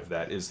side of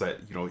that, is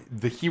that, you know,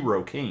 the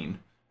hero Cain,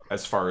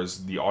 as far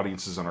as the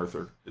audiences on Earth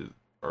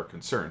are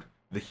concerned,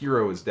 the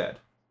hero is dead.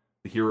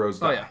 The hero's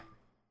died. Oh yeah.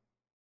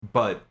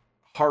 But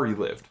Hari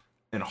lived,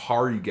 and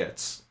Hari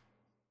gets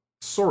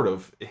sort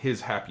of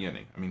his happy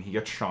ending. I mean, he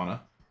gets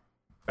Shauna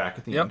back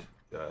at the end.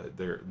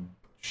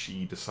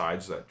 She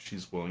decides that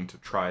she's willing to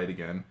try it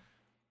again,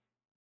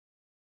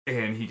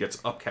 and he gets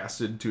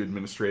upcasted to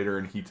administrator,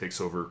 and he takes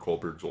over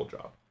Kohlberg's old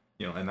job.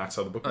 You know, and that's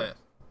how the book ends.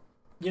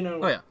 You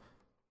know,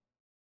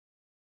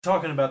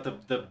 talking about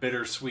the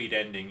bittersweet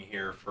ending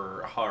here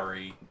for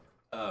Hari,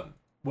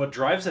 what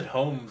drives it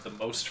home the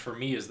most for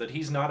me is that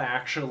he's not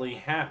actually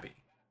happy.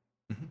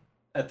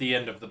 At the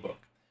end of the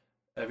book.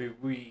 I mean,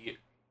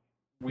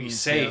 we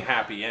say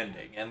happy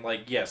ending, and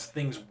like, yes,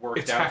 things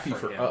worked out happy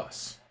for him.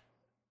 us.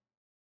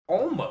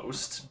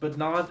 Almost, but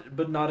not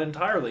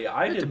entirely.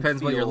 I didn't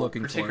depends feel what you're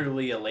looking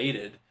particularly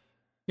elated.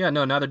 Yeah,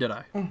 no, neither did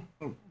I.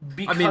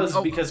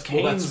 Because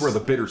Cain's, that's where the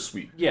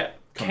bittersweet. Yeah,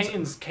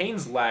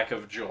 Cain's lack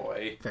of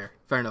joy. Fair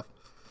enough.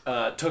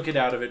 Took it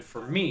out of it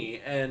for me,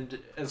 and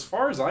as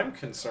far as I'm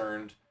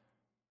concerned,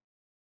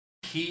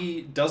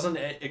 he doesn't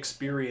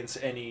experience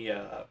any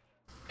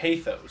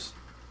pathos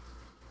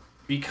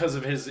because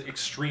of his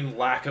extreme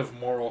lack of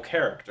moral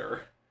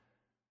character.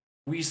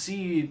 We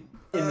see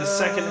in the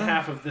second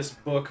half of this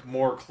book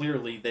more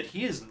clearly that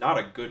he is not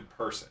a good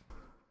person.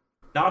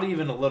 Not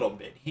even a little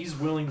bit. He's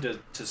willing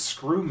to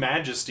screw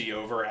Majesty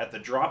over at the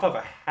drop of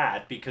a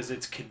hat because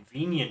it's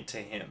convenient to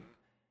him.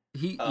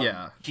 He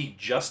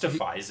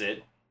justifies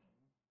it,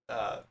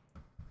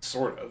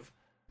 sort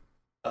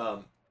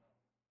of.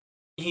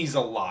 He's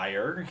a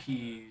liar.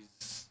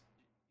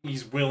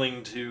 He's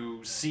willing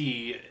to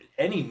see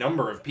any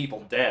number of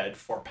people dead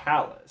for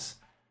Palace.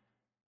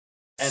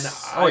 And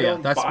I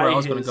don't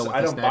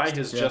buy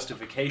his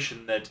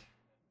justification that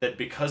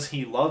because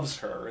he loves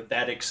her,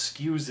 that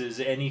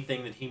excuses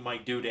anything that he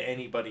might do to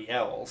anybody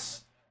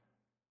else.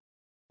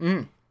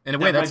 In a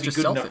way, that's just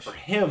selfish. Enough for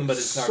him, but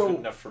it's not good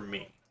enough for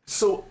me.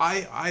 So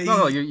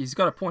he's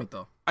got a point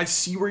though. I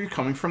see where you're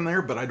coming from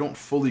there, but I don't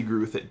fully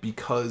agree with it,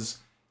 because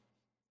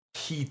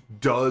he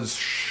does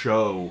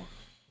show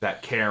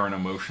that care and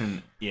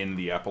emotion in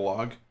the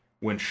epilogue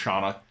when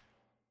Shauna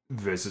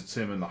visits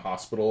him in the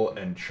hospital,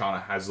 and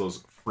Shauna has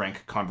those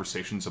frank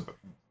conversations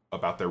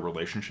about their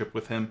relationship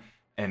with him,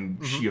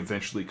 and she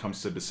eventually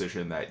comes to the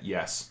decision that,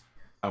 yes,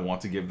 I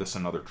want to give this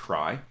another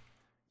try.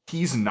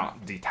 He's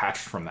not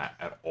detached from that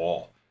at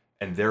all,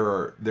 and there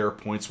are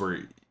points where,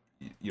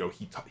 you know,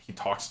 he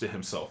talks to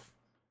himself,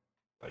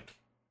 like,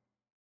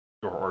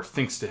 or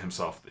thinks to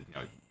himself that, you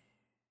know,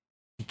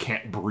 he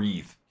can't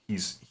breathe.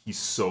 He's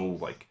so,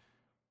 like,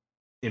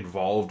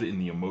 involved in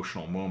the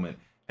emotional moment,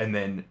 and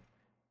then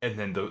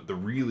the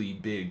really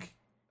big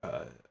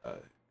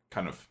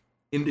kind of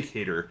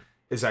indicator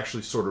is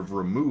actually sort of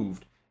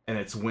removed, and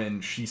it's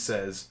when she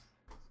says,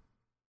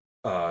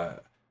 I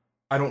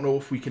don't know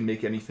if we can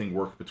make anything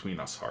work between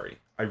us, Hari.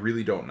 I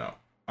really don't know.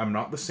 I'm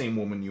not the same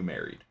woman you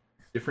married.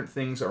 Different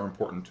things are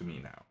important to me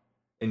now,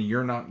 and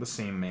you're not the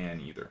same man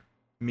either.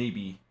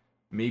 Maybe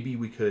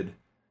we could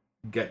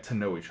get to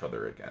know each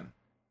other again.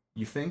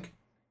 You think?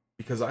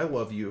 Because I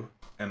love you,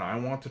 and I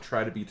want to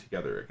try to be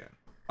together again.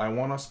 I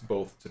want us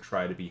both to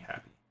try to be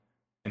happy.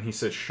 And he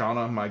says,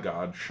 Shauna, my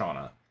God,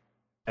 Shauna.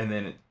 And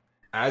then,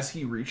 as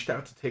he reached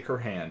out to take her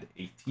hand,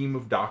 a team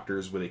of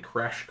doctors with a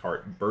crash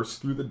cart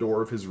burst through the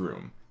door of his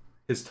room.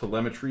 His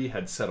telemetry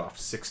had set off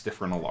 6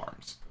 different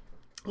alarms.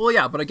 Well,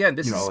 yeah, but again,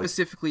 this is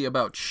specifically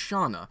about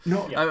Shauna.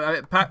 No,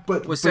 Pat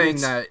was saying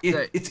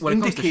it's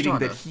indicating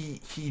that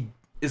he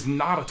is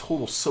not a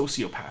total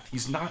sociopath.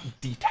 He's not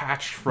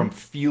detached from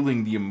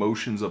feeling the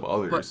emotions of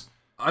others.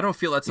 But I don't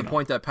feel that's the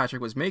point that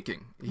Patrick was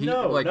making.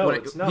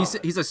 It's not.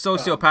 He's a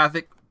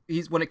sociopathic.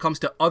 He's when it comes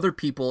to other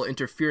people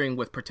interfering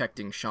with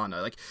protecting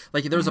Shauna.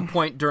 Like there's a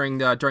point during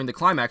the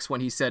climax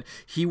when he said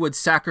he would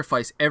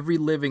sacrifice every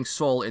living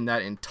soul in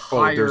that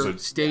entire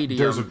stadium.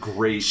 There's a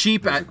great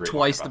cheap at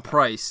twice the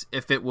price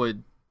if it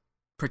would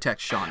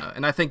protect Shauna.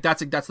 And I think that's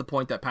the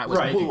point that Pat was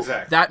making.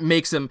 Exactly. That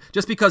makes him,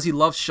 just because he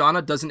loves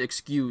Shauna doesn't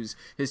excuse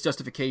his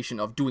justification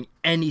of doing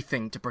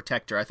anything to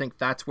protect her. I think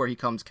that's where he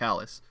comes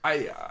callous.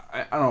 I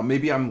don't know,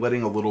 maybe I'm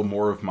letting a little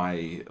more of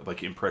my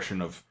like impression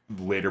of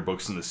later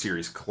books in the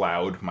series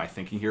cloud my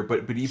thinking here,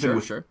 but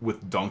even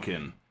with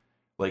Duncan,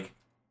 like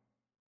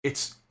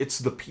it's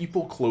the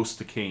people close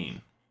to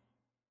Cain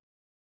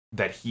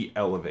that he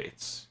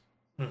elevates.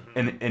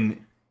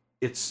 And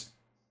it's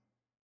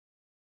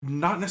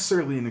not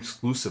necessarily an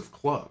exclusive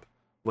club.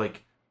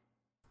 Like,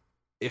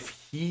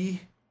 if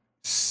he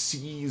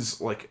sees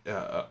like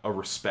a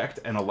respect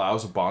and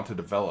allows a bond to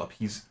develop,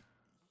 he's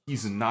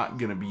not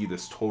gonna be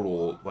this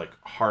total like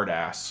hard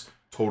ass,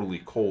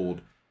 totally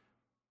cold.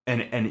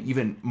 and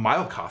even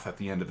Milekoth at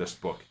the end of this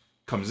book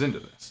comes into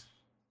this.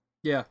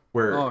 Yeah.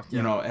 Where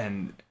you know,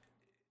 and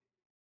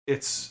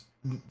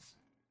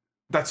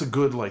that's a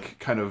good like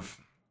kind of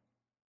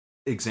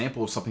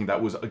example of something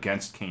that was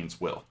against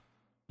Kain's will.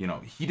 You know,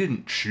 he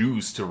didn't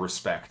choose to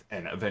respect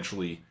and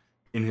eventually,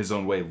 in his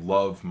own way,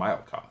 love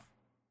Milekoth.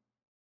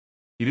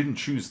 He didn't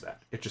choose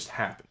that. It just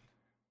happened.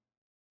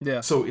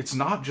 Yeah. So it's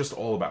not just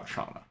all about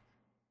Shauna.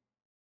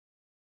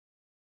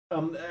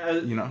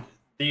 You know?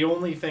 The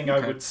only thing I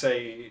would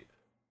say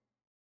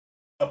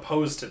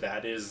opposed to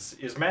that is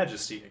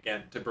Majesty,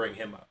 again, to bring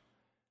him up.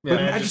 Yeah,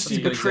 but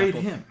Majesty betrayed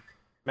him.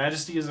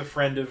 Majesty is a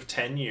friend of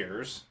 10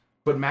 years.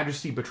 But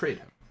Majesty betrayed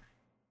him.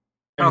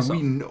 And also,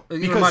 we know,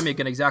 you remind me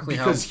again exactly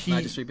how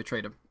Majesty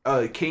betrayed him.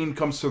 Kain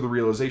comes to the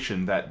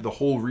realization that the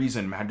whole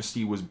reason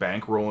Majesty was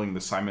bankrolling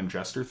the Simon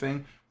Jester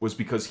thing was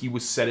because he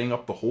was setting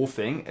up the whole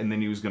thing, and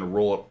then he was going to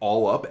roll it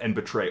all up and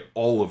betray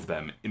all of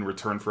them in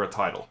return for a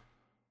title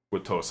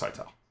with Toa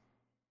Saitel.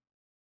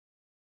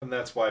 And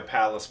that's why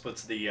Pallas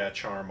puts the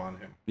charm on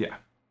him. Yeah.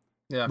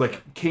 Yeah.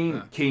 Like,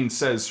 Kain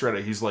says,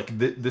 Streta, he's like,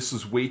 this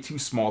is way too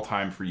small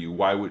time for you.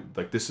 Why would,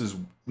 like, this is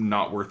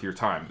not worth your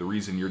time. The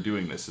reason you're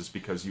doing this is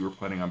because you were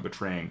planning on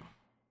betraying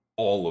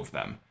all of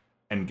them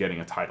and getting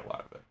a title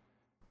out of it.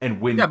 And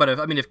when... Yeah, but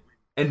if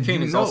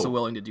Kain is also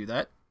willing to do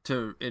that,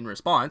 in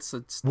response,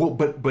 it's... Well,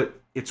 but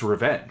it's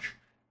revenge.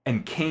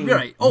 And Kain...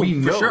 Right. Oh, we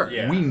know, for sure.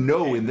 Yeah. We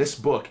know in this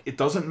book, it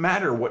doesn't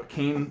matter what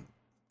Kain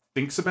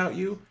thinks about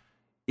you.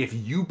 If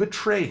you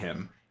betray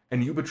him,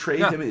 and you betray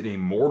him in a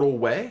mortal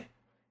way...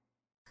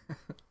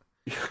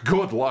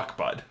 Good luck,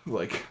 bud.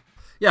 Like,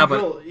 yeah,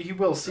 he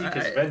will seek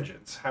his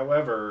vengeance.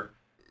 However,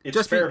 it's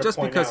just fair to just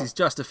point because out, he's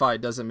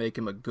justified doesn't make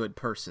him a good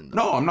person.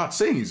 Though. No, I'm not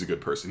saying he's a good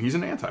person. He's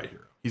an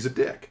anti-hero. He's a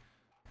dick.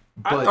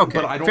 But I don't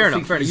fair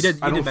think enough.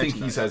 I don't think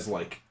he's as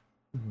like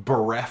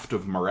bereft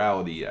of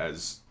morality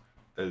as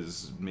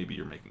maybe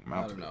you're making him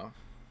out to be. I don't know.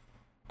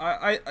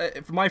 I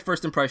my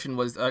first impression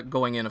was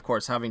going in, of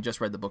course, having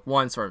just read the book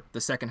once, or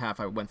the second half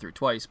I went through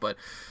twice, but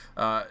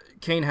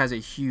Kain has a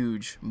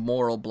huge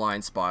moral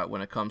blind spot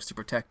when it comes to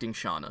protecting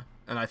Shauna.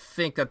 And I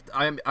think that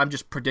I'm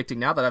just predicting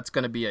now that that's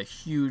going to be a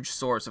huge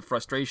source of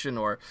frustration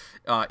or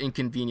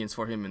inconvenience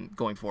for him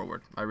going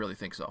forward. I really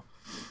think so.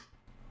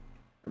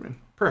 I mean,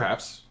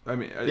 perhaps. I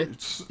mean,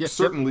 it's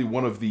certainly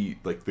one of the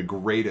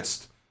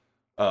greatest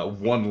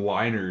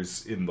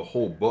one-liners in the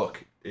whole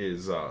book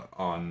is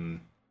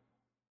on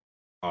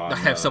I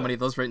have so many of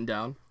those written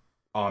down.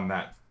 On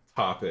that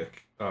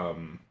topic. Let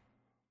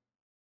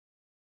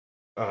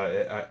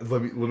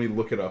me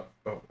look it up.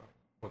 Oh,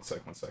 one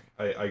sec.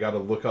 I gotta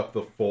look up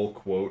the full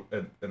quote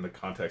and the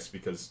context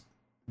because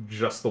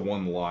just the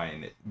one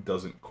line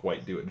doesn't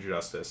quite do it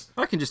justice.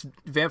 I can just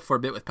vamp for a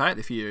bit with Pat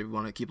if you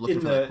want to keep looking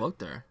for that quote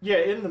there. Yeah,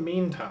 in the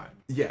meantime.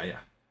 Yeah,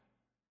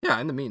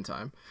 in the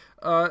meantime.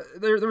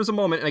 There was a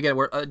moment, and again,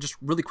 where just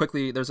really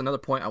quickly, there's another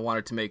point I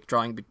wanted to make,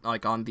 drawing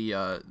like on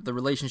the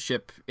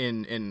relationship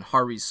in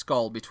Hari's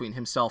skull between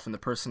himself and the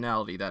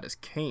personality that is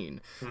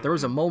Kain. Mm-hmm. There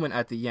was a moment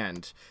at the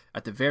end,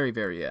 at the very,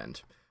 very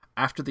end,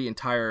 after the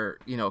entire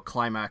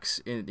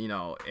climax, and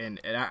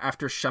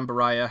after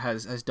Shambaraya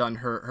has done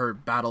her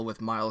battle with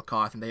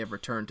Milekoth and they have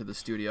returned to the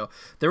studio.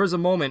 There was a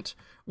moment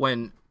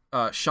when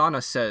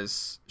Shauna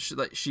says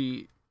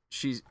she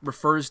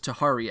refers to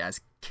Hari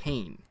as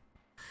Kain.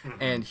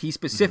 Mm-hmm. And he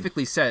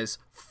specifically says,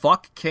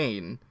 "Fuck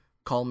Kain,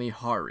 call me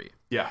Hari."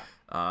 Yeah.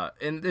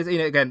 And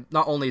again,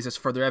 not only is this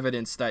further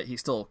evidence that he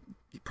still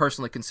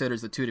personally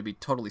considers the two to be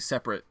totally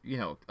separate,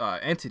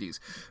 entities,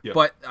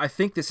 but I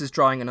think this is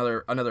drawing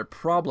another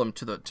problem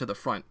to the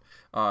front,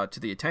 to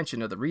the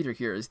attention of the reader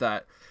here, is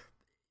that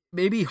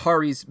maybe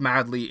Hari's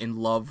madly in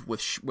love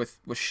with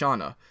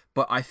Shauna,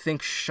 but I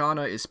think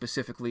Shauna is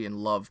specifically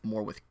in love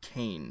more with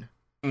Kain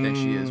than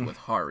she is with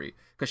Hari.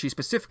 Because she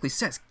specifically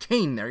says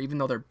Kain there, even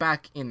though they're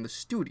back in the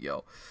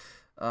studio.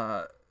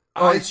 I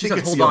think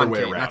it's the other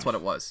way around. That's what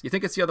it was. You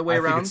think it's the other way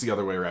around? I think it's the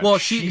other way around. Well,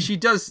 she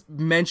does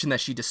mention that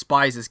she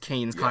despises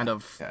Kain's kind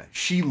of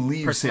she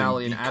leaves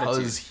personality him and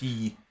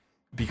attitude.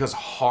 because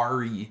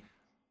Hari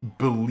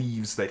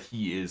believes that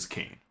he is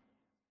Kain.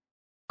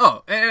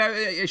 Oh,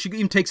 and she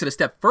even takes it a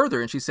step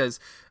further, and she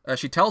says,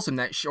 she tells him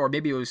that, or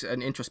maybe it was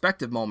an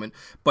introspective moment,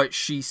 but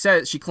she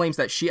claims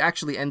that she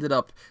actually ended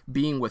up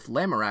being with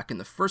Lamorak in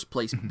the first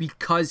place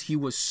because he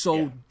was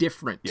so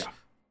different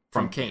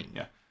from Kain.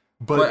 Yeah.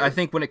 But I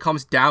think when it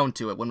comes down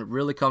to it, when it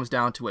really comes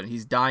down to it, and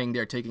he's dying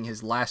there taking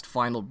his last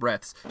final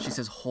breaths, she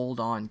says, "Hold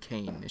on,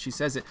 Kain." And she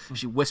says it,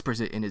 she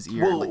whispers it in his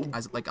ear,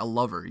 like a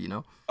lover,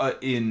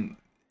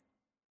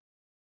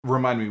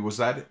 Remind me, was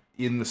that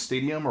in the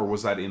stadium or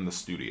was that in the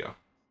studio?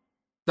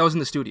 That was in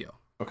the studio.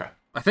 Okay.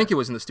 I think it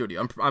was in the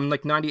studio. I'm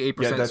like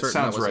 98%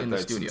 certain that was in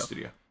the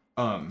studio.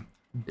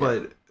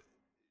 But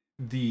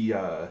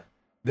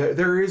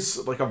there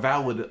is like a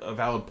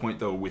valid point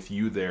though with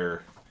you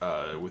there,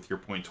 with your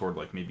point toward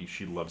like maybe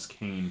she loves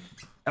Kain,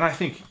 and I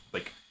think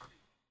like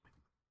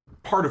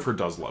part of her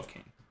does love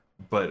Kain,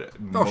 but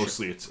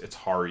mostly it's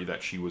Hari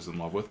that she was in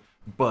love with.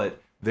 But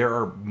there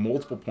are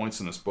multiple points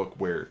in this book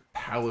where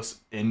Pallas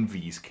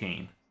envies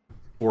Kain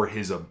for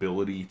his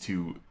ability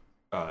to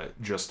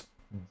just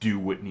do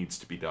what needs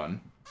to be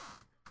done.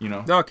 You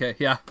know? Okay,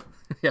 yeah.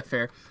 Yeah,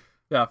 fair.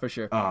 Yeah, for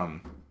sure.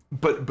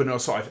 But no,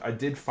 so I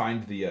did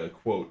find the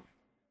quote,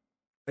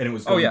 and it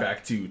was going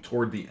back to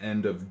toward the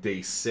end of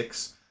day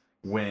 6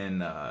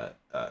 when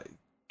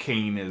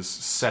Cain is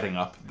setting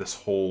up this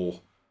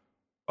whole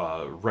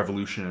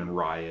revolution and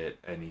riot,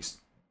 and he's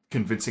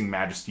convincing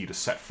Majesty to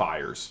set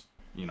fires,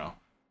 you know,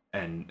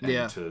 and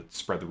to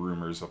spread the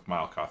rumors of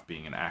Malkoth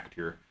being an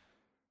actor.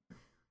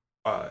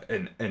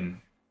 And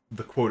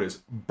the quote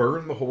is,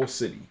 "Burn the whole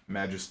city,"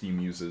 Majesty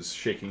muses,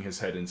 shaking his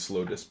head in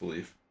slow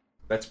disbelief.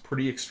 "That's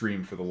pretty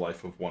extreme for the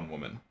life of one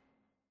woman."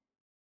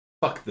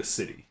 "Fuck the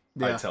city,"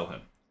 I tell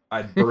him.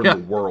 "I'd burn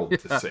the world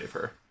to save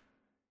her."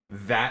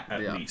 That,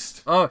 at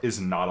least, is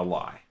not a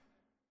lie.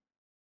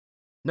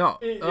 No.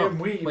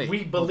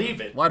 We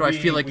believe it. Why do I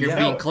feel like you're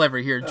being clever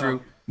here,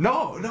 Drew?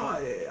 No,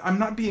 I'm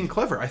not being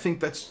clever. I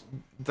think that's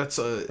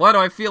a... Why do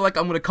I feel like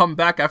I'm going to come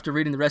back after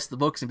reading the rest of the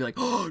books and be like,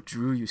 "Oh,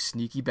 Drew, you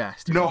sneaky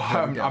bastard." No,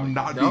 I'm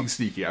not being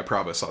sneaky, I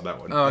promise on that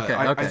one. Oh, okay,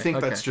 I think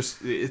that's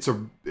just... It's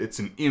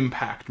an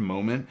impact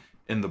moment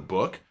in the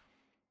book,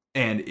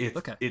 and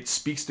it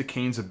speaks to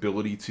Cain's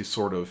ability to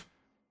sort of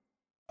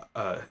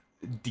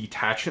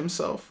detach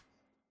himself.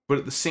 But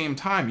at the same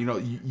time, you know,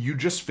 you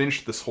just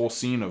finished this whole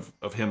scene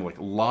of him like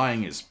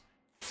lying his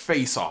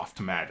face off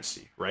to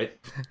Majesty, right?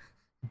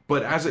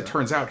 But as it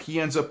turns out, he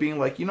ends up being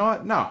like, you know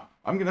what? No,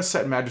 I'm going to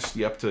set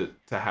Majesty up to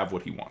have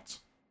what he wants.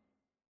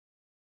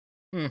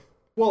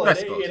 Well,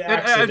 it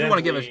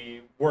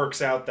accidentally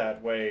works out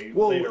that way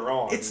later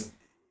on. It's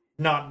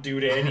not due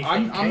to anything.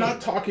 I'm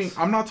not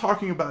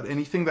talking about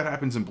anything that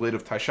happens in Blade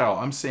of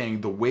Taishal. I'm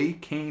saying the way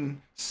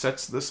Cain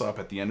sets this up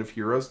at the end of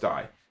Heroes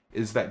Die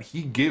is that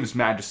he gives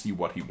Majesty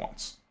what he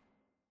wants.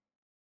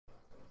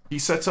 He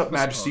sets up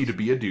Majesty to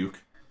be a duke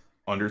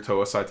under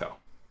Toa Saitel.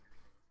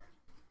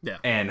 Yeah.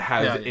 And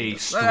have a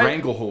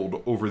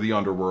stranglehold over the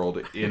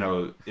underworld in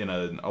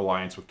an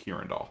alliance with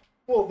Kirindal.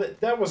 Well,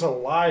 that was a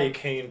lie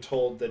Cain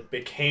told that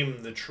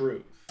became the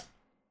truth.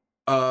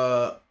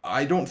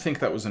 I don't think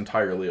that was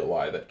entirely a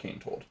lie that Cain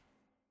told.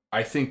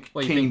 I think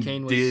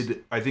Cain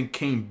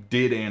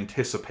did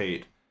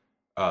anticipate.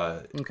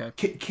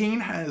 Cain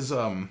has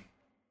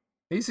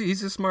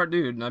He's a smart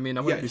dude. I mean,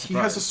 I wouldn't be surprised.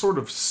 He has a sort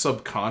of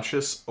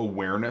subconscious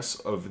awareness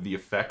of the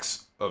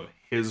effects of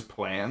his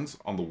plans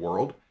on the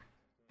world.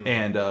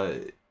 And,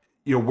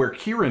 you know, where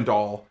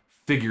Kirindal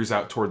figures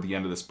out toward the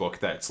end of this book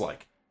that it's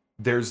like,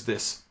 there's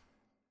this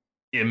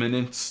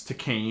imminence to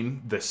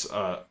Cain, this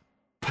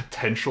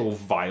potential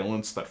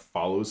violence that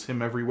follows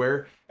him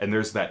everywhere. And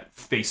there's that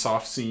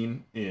face-off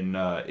scene in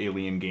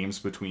Alien Games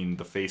between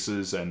the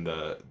Faces and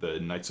the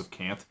Knights of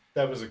Kanth.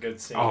 That was a good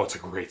scene. Oh, it's a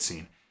great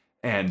scene.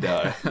 And,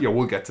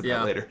 we'll get to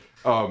that later.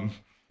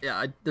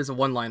 There's a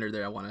one-liner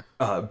there I want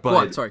to... Go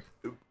on, sorry.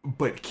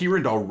 But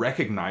Kirindal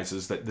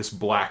recognizes that this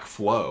black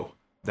flow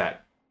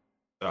that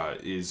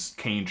is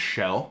Cain's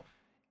shell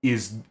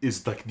is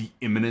like the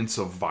imminence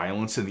of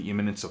violence and the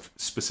imminence of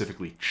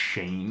specifically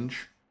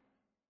change,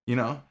 you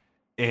know?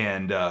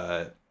 And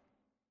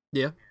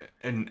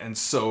and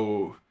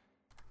so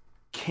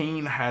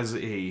Cain has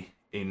a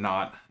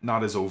not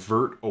as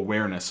overt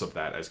awareness of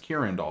that as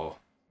Kirindal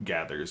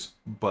gathers,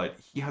 but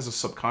he has a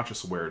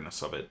subconscious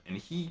awareness of it, and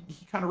he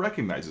kind of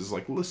recognizes,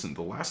 like, listen,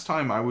 the last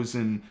time I was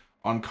in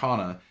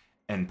Ancana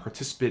and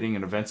participating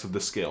in events of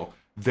this scale,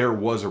 there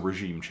was a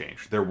regime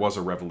change, there was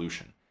a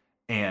revolution,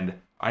 and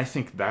I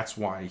think that's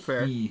why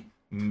he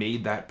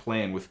made that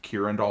plan with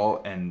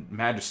Kirindal and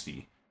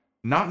Majesty,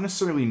 not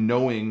necessarily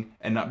knowing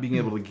and not being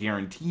able to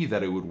guarantee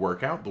that it would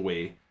work out the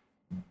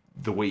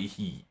way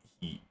he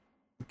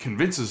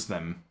convinces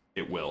them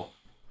it will,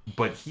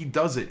 but he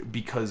does it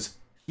because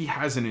he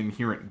has an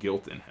inherent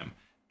guilt in him.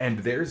 And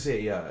there's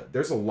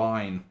a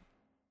line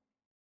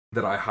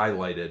that I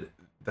highlighted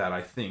that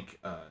I think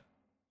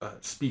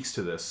speaks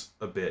to this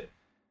a bit,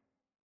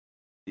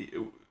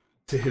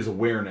 to his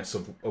awareness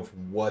of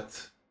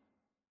what,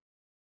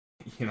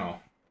 you know,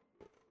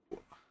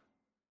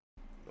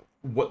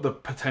 what the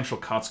potential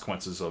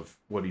consequences of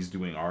what he's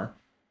doing are.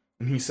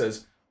 And he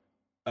says,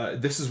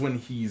 this is when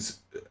he's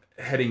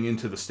heading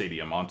into the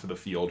stadium, onto the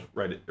field,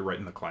 right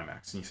in the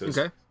climax. And he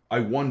says, I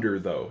wonder,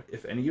 though,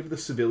 if any of the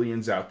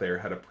civilians out there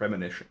had a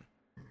premonition,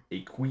 a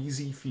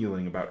queasy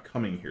feeling about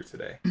coming here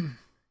today.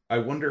 I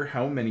wonder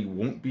how many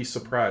won't be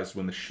surprised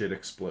when the shit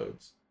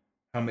explodes.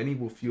 How many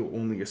will feel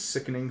only a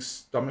sickening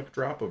stomach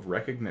drop of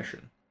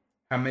recognition?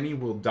 How many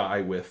will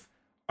die with,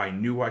 I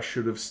knew I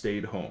should have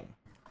stayed home,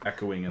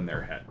 echoing in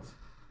their heads?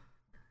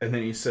 And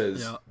then he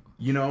says,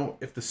 you know,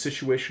 if the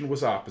situation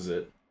was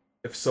opposite,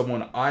 if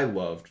someone I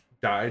loved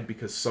died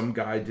because some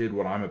guy did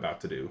what I'm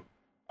about to do,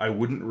 I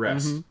wouldn't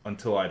rest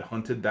until I'd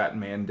hunted that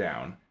man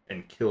down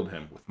and killed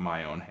him with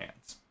my own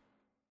hands.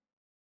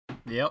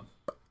 Yep.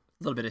 A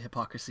little bit of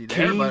hypocrisy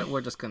there, but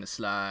we're just going to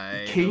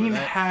slide. Cain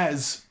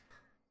has...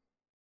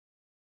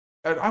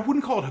 I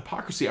wouldn't call it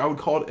hypocrisy. I would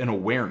call it an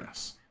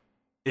awareness,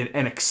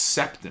 an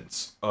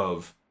acceptance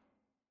of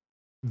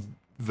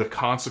the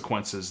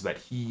consequences that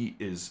he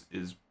is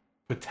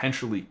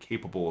potentially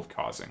capable of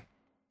causing.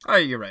 Oh,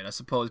 you're right. I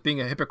suppose being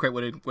a hypocrite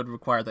would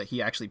require that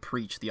he actually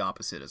preach the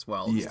opposite as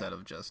well, instead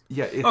of just...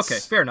 Yeah, okay,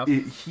 fair enough.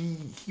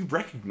 He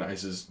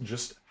recognizes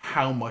just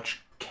how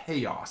much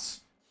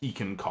chaos he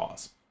can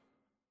cause.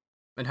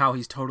 And how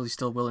he's totally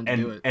still willing to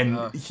do it.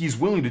 And he's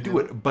willing to do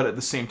it, but at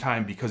the same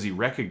time, because he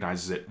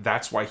recognizes it,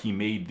 that's why he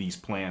made these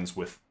plans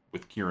with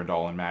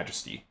Kirindal and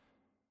Majesty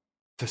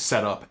to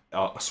set up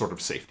a sort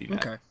of safety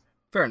net. Okay,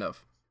 fair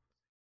enough.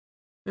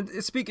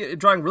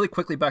 Drawing really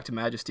quickly back to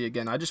Majesty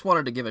again, I just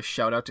wanted to give a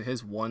shout out to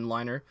his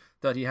one-liner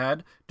that he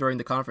had during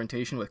the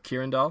confrontation with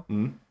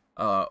Kirindal.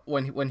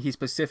 When he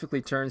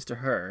specifically turns to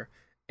her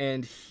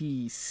and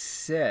he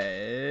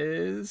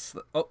says,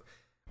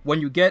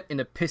 when you get in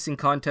a pissing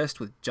contest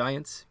with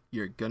giants,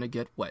 you're gonna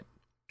get wet.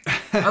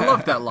 I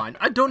love that line.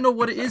 I don't know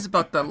what it is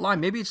about that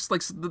line. Maybe it's just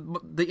like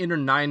the inner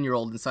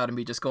 9-year-old inside of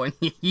me just going,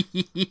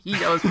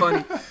 that was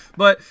funny.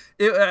 But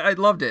I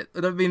loved it.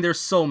 I mean, there's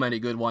so many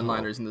good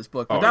one-liners in this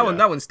book. But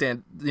that one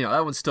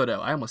stood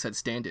out. I almost said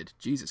standard.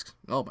 Jesus.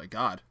 Oh my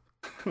God.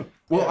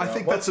 Well, I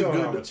think that's a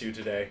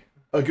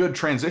good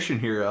transition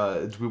here.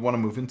 Do we want to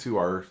move into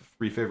our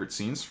 3 favorite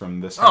scenes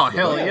from this? Oh,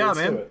 hell yeah,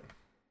 man.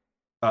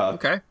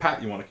 Okay.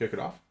 Pat, you want to kick it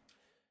off?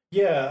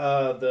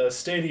 Yeah, the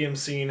stadium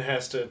scene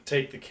has to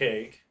take the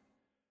cake.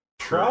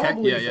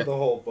 Probably for the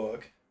whole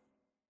book.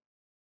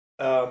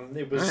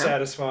 It was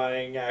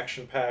satisfying,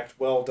 action-packed,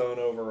 well done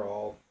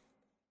overall.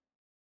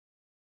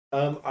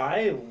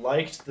 I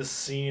liked the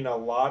scene a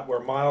lot where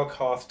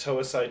Mile-Koth,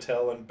 Toa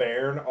Cytel, and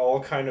Bairn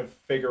all kind of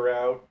figure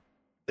out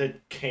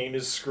that Cain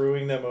is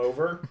screwing them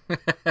over.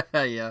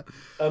 Yeah.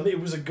 It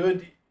was a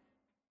good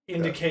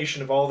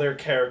indication of all their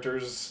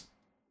characters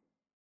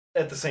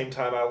at the same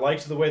time. I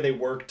liked the way they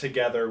work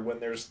together when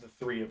there's the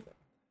 3 of them.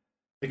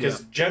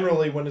 Because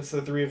generally when it's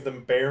the 3 of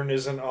them, Bairn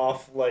isn't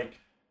off, like,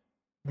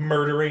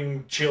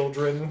 murdering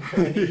children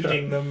and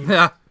eating them.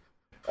 Yeah.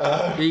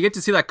 You get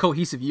to see that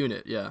cohesive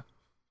unit, yeah.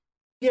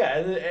 Yeah,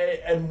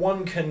 and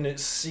one can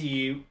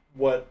see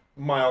what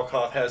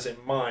Mile-Koth has in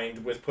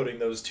mind with putting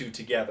those 2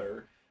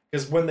 together.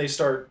 Because when they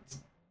start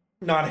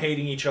not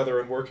hating each other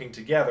and working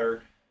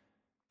together,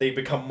 they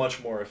become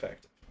much more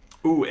effective.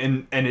 Ooh,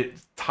 and it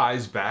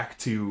ties back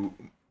to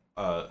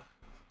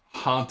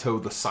Hanto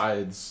the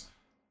Side's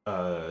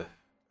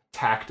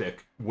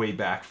tactic way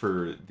back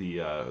for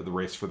the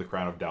race for the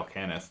crown of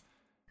Dalcanith,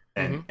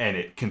 and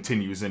it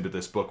continues into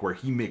this book where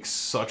he makes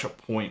such a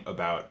point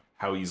about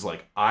how he's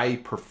like, I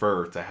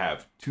prefer to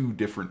have 2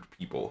 different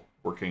people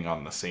working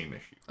on the same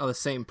issue. Oh, the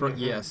same,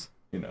 yes.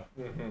 You know.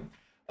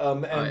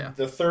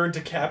 The third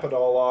to cap it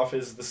all off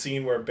is the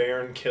scene where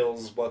Bairn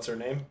kills what's her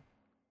name?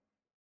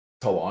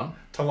 Talon.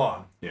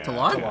 Yeah.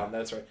 Talon,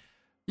 that's right.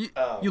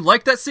 You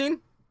like that scene?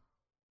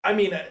 I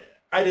mean,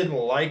 I didn't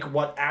like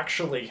what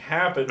actually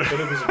happened, but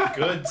it was a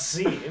good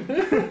scene.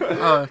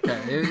 Oh, okay.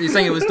 You're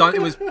saying it was done?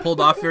 It was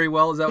pulled off very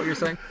well? Is that what you're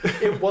saying?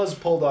 It was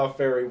pulled off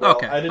very well.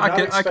 Okay. I did not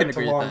expect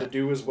Talon to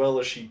do as well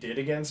as she did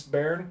against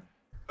Bairn.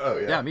 Oh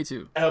yeah. Yeah, me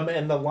too.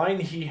 And the line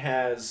he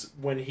has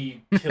when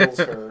he kills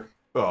her,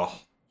 you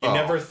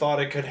never thought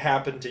it could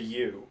happen to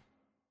you.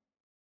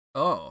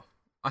 Oh.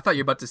 I thought you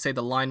were about to say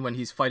the line when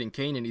he's fighting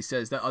Cain and he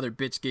says, that other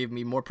bitch gave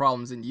me more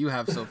problems than you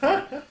have so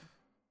far.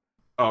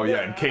 Oh,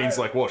 yeah, and Cain's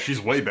like, well, she's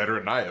way better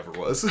than I ever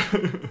was.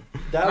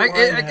 That line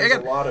has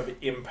a lot of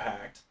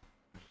impact.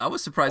 I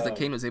was surprised that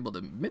Cain was able to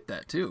admit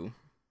that, too.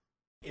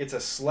 It's a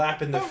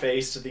slap in the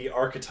face to the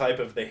archetype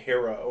of the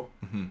hero.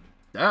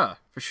 Yeah,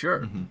 for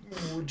sure.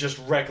 Just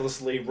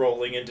recklessly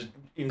rolling into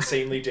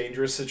insanely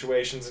dangerous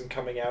situations and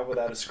coming out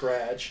without a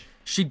scratch.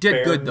 She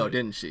did good, though,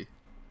 didn't she?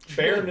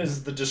 Bairn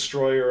is the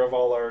destroyer of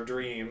all our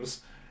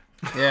dreams.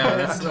 Yeah,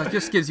 that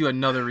just gives you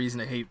another reason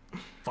to hate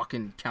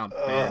fucking Count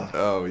Bairn.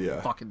 Oh,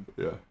 yeah. Fucking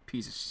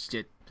piece of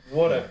shit.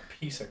 What a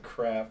piece of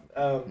crap.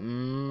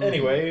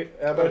 Anyway,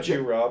 how about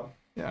you, Rob?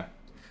 Yeah.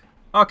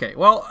 Okay,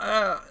 well,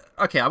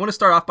 I'm going to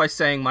start off by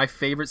saying my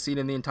favorite scene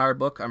in the entire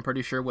book, I'm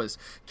pretty sure, was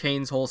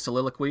Cain's whole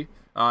soliloquy.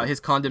 His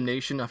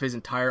condemnation of his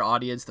entire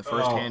audience, the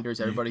first-handers,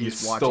 everybody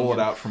who's watching him. You stole it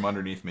out from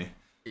underneath me.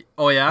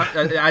 Oh yeah,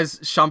 as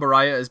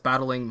Shambaraya is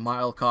battling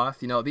Mile-Koth,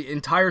 the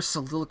entire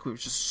soliloquy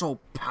was just so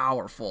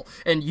powerful.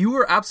 And you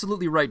were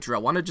absolutely right, Drew. I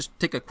want to just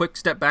take a quick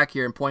step back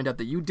here and point out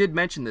that you did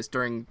mention this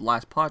during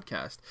last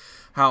podcast,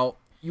 how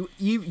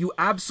you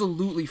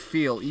absolutely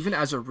feel, even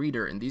as a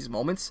reader in these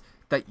moments,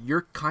 that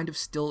you're kind of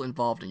still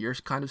involved and you're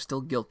kind of still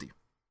guilty.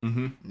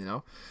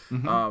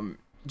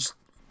 Just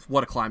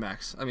what a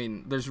climax. I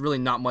mean, there's really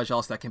not much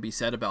else that can be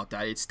said about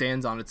that. It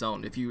stands on its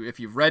own. If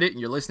you've read it and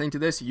you're listening to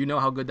this, you know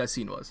how good that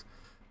scene was.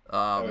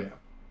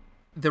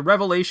 The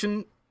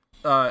revelation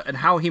and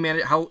how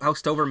how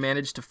Stover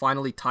managed to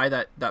finally tie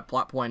that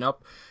plot point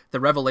up,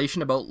 the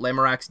revelation about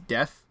Lamorak's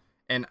death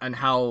and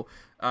how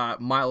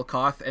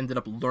Mile-Koth ended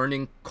up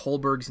learning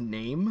Kolberg's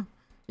name.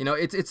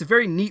 It's a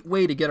very neat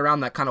way to get around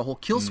that kind of whole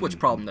kill switch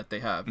problem that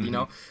they have.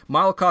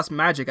 Mile-Koth's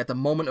magic at the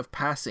moment of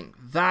passing,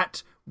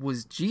 that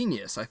was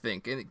genius, I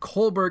think. And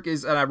Kolberg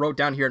is, and I wrote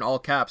down here in all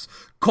caps,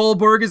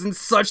 Kolberg is in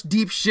such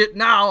deep shit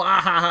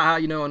now,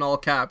 in all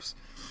caps.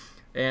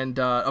 And,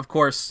 of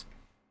course,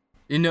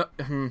 You know,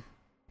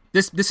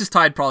 this is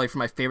tied probably for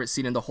my favorite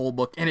scene in the whole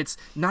book, and it's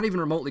not even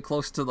remotely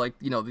close to like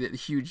the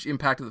huge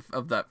impact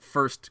of that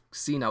first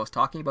scene I was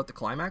talking about, the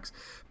climax.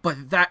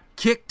 But that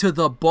kick to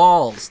the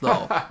balls,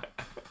 though.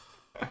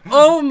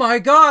 Oh my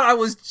god! I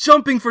was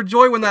jumping for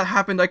joy when that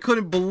happened. I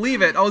couldn't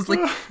believe it. I was like,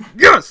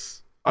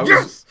 yes,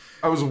 yes.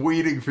 I was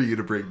waiting for you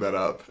to bring that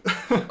up.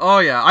 Oh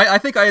yeah, I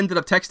think I ended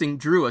up texting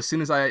Drew as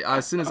soon as I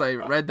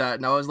read that,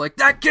 and I was like,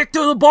 that kick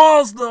to the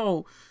balls,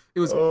 though.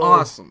 It was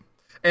awesome.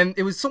 And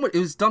it was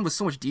done with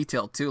so much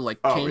detail too.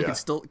 Like Kane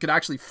could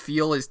actually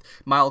feel his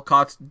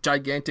Milecott's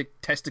gigantic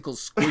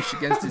testicles squish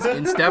against his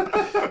instep.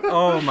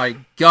 Oh my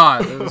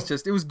god,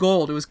 it was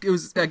gold. It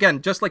was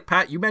again, just like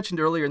Pat, you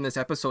mentioned earlier in this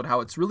episode, how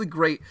it's really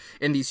great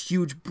in these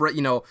huge,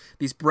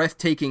 these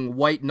breathtaking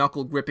white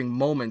knuckle gripping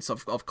moments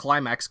of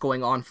climax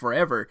going on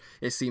forever.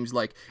 It seems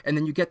like, and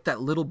then you get that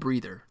little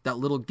breather, that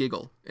little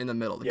giggle in the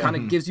middle. It kind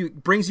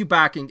of brings you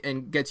back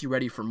and gets you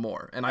ready for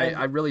more. And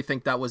I really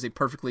think that was a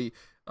perfect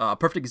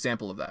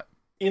example of that.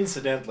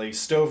 Incidentally,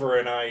 Stover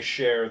and I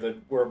share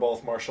that we're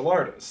both martial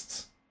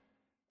artists.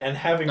 And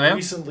having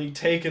recently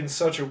taken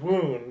such a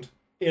wound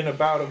in a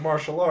bout of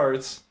martial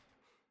arts,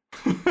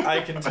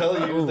 I can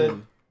tell you that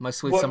my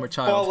sweet what summer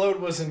child followed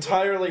was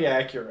entirely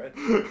accurate.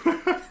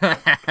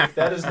 If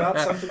that is not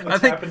something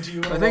that's happened to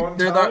you in a long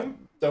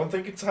time, don't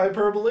think it's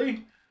hyperbole.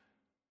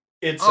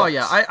 Oh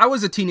yeah, I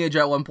was a teenager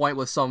at one point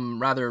with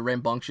some rather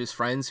rambunctious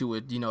friends who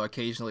would,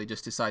 occasionally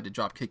just decide to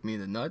drop kick me in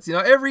the nuts.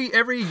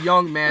 Every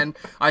young man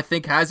I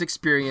think has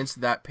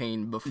experienced that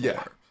pain before.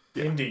 Yeah.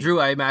 Indeed. Drew,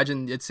 I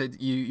imagine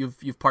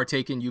you've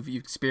partaken, you've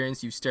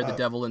experienced, you've stared the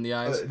devil in the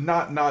eyes.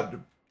 Not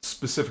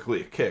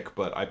specifically a kick,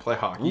 but I play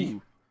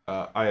hockey.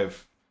 I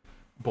have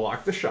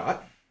blocked the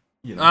shot.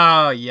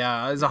 Oh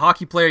yeah, as a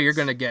hockey player, you're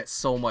gonna get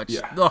so much.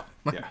 Yeah. Oh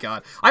my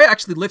god, I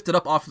actually lifted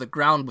up off the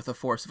ground with the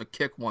force of a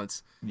kick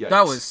once.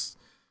 Yikes.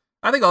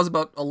 I think I was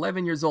about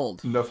 11 years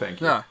old. No, thank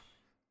you. Yeah.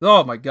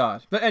 Oh my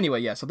god. But anyway,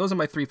 yeah. So those are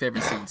my three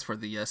favorite scenes for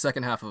the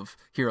second half of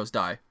Heroes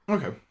Die.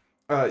 Okay.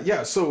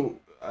 So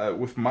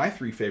with my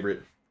three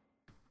favorite,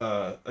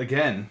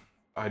 again,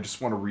 I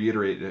just want to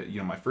reiterate.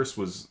 My first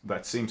was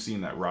that same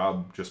scene that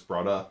Rob just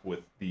brought up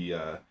with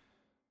the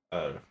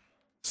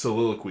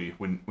soliloquy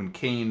when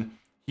Kane.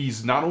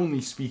 He's not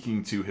only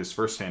speaking to his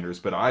first-handers,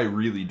 but I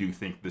really do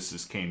think this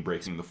is Kane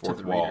breaking the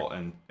fourth wall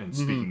and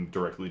speaking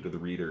directly to the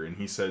reader. And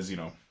he says,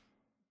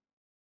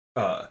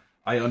 I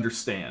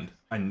understand.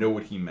 I know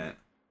what he meant.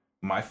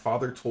 My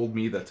father told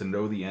me that to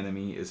know the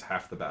enemy is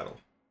half the battle.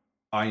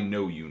 I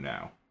know you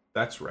now.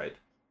 That's right.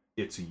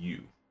 It's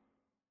you.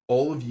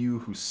 All of you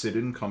who sit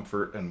in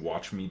comfort and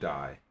watch me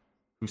die,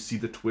 who see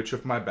the twitch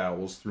of my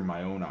bowels through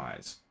my own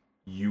eyes,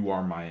 you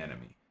are my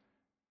enemy.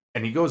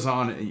 And he goes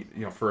on,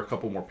 for a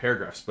couple more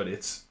paragraphs, but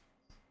it's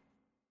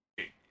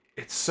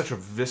such a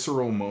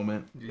visceral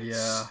moment.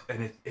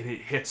 And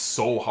it hits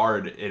so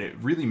hard, and it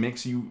really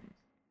makes you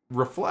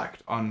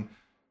reflect on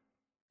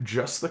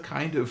just the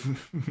kind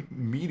of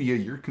media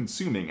you're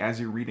consuming as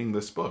you're reading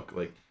this book.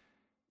 Like,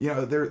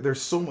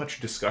 there's so much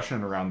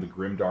discussion around the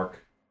grimdark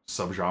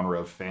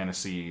subgenre of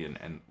fantasy,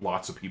 and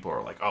lots of people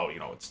are like, oh,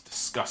 it's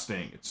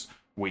disgusting, it's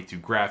way too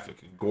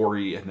graphic and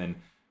gory, and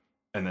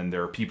then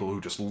there are people who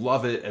just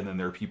love it, and then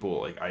there are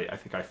people like I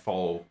think I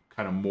fall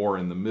kind of more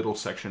in the middle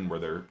section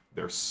where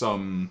there's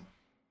some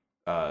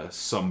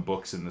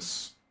books in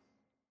this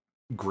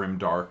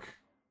grimdark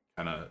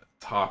kind of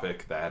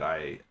topic that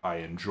I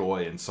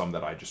enjoy, and some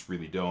that I just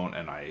really don't,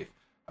 and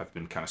I've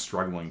been kind of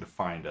struggling to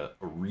find a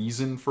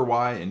reason for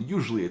why. And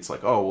usually it's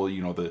like, oh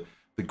well,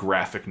 the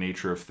graphic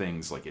nature of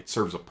things, like it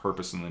serves a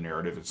purpose in the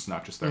narrative. It's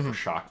not just there for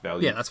shock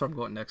value. Yeah, that's where I'm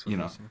going next with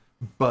this.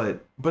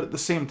 But at the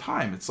same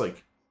time, it's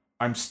like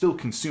I'm still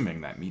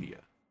consuming that media.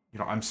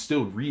 I'm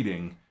still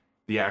reading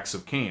the Acts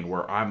of Cain,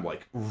 where I'm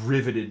like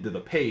riveted to the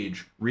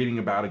page, reading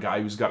about a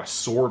guy who's got a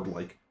sword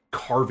like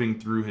carving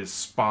through his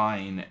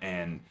spine,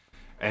 and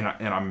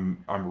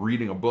I'm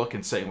reading a book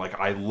and saying like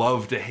I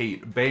love to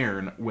hate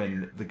Bairn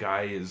when the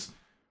guy is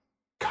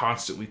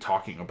constantly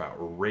talking about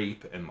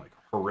rape and like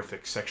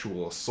horrific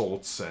sexual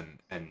assaults and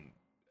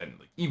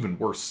like even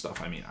worse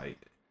stuff. I mean,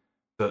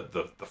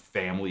 the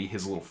family,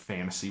 his little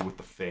fantasy with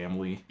the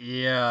family.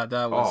 Yeah,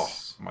 that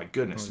was. Oh my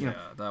goodness! Yeah,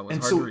 that was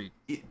hard to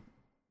read.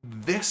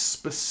 This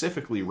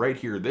specifically right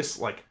here, this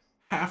like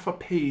half a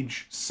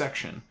page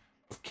section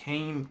of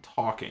Cain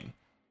talking,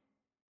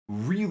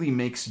 really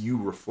makes you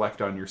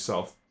reflect on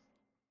yourself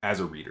as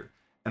a reader,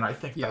 and I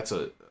think that's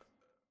an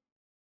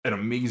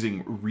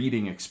amazing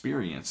reading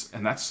experience,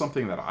 and that's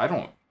something that I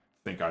don't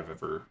think I've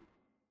ever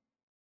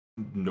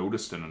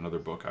noticed in another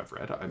book I've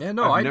read. I've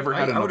never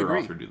had another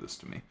author do this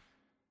to me.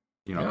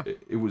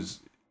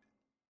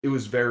 It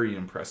was very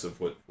impressive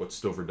what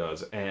Stover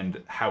does,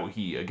 and how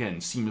he again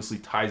seamlessly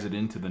ties it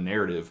into the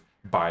narrative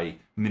by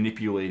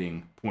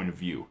manipulating point of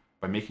view,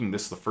 by making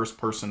this the first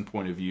person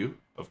point of view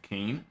of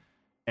Cain,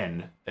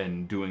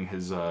 and doing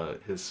his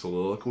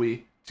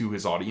soliloquy to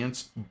his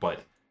audience,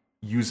 but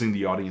using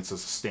the audience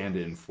as a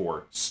stand-in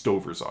for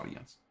Stover's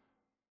audience.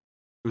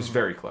 It was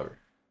very clever.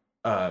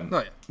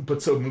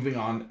 But so moving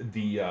on,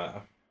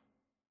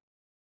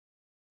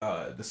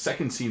 the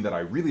second scene that I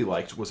really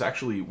liked was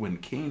actually when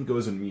Cain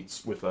goes and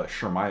meets with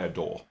Shermaya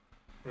Dole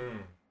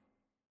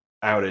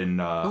out in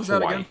Who's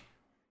Hawaii.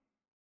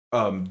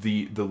 That again?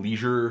 The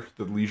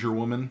leisure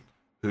woman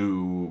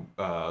who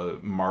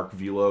Mark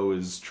Velo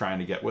is trying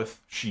to get with.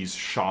 She's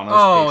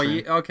Shauna's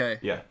patron. Okay.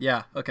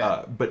 Yeah.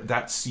 Okay. But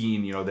that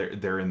scene,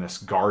 they're in this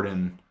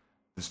garden,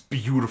 this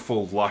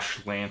beautiful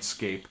lush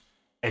landscape,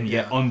 and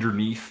yet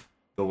underneath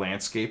the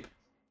landscape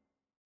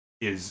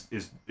is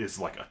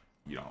like a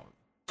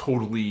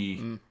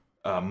totally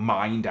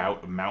mined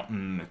out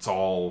mountain. It's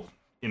all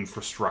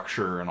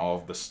infrastructure and all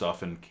of this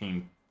stuff, and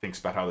Cain thinks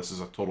about how this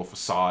is a total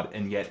facade,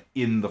 and yet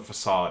in the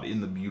facade, in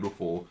the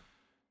beautiful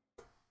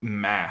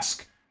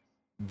mask,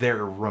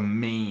 there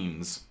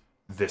remains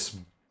this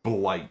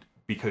blight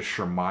because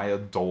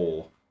Shermaya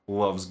Dole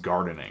loves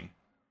gardening,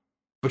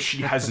 but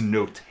she has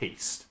no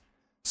taste.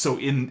 So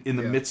in the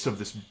midst of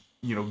this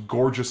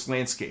gorgeous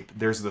landscape,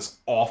 there's this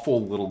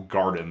awful little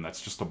garden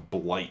that's just a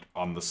blight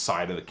on the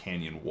side of the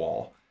canyon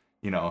wall,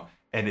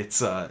 and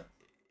it's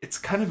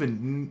kind of a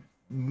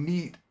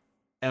neat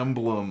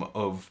emblem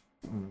of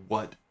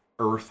what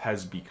Earth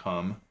has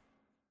become.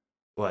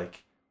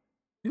 Like,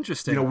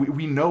 interesting.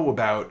 We know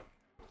about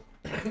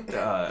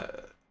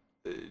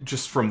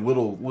just from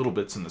little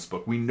bits in this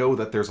book, we know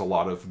that there's a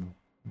lot of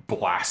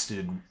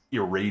blasted,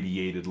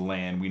 irradiated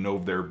land. We know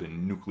there have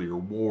been nuclear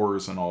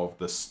wars and all of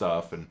this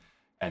stuff,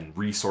 and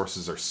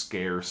resources are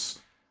scarce.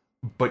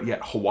 But yet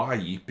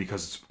Hawaii,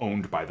 because it's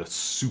owned by the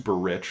super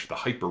rich, the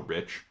hyper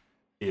rich,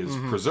 is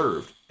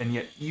preserved. And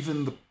yet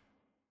even the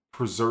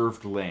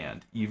preserved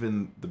land,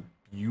 even the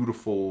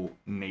beautiful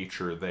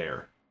nature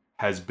there,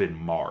 has been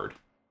marred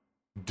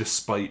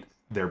despite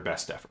their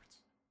best efforts.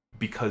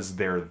 Because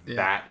they're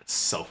that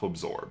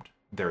self-absorbed.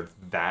 They're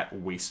that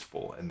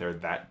wasteful, and they're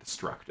that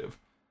destructive.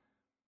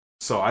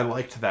 So I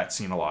liked that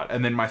scene a lot.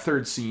 And then my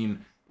third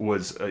scene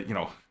was,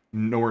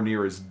 nowhere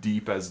near as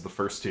deep as the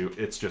first two.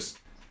 It's just,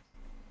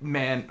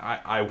 man,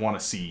 I want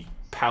to see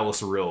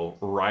Palace Rill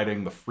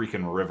riding the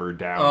freaking river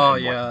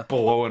down and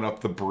blowing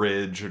up the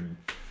bridge. And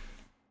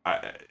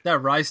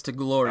that rise to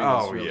glory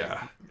was really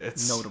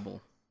it's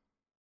notable.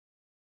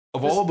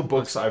 Of all the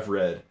books I've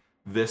read,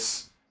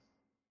 this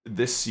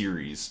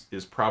series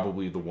is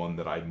probably the one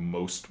that I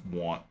most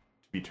want to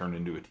be turned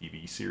into a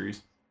TV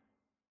series.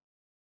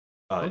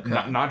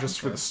 Not just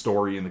for the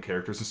story and the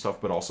characters and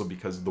stuff, but also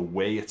because the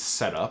way it's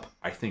set up,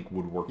 I think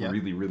would work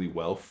really, really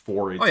well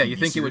for a TV you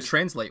think series. It would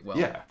translate well?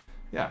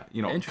 Yeah,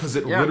 because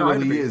it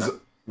literally is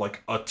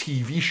like a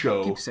TV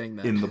show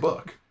in the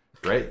book,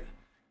 right?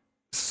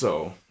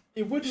 So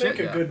it would make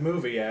a good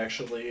movie.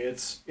 Actually,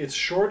 it's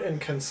short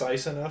and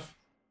concise enough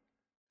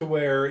to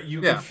where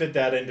you can fit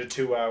that into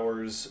 2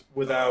 hours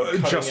without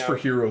just for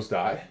Heroes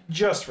Die.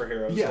 Just for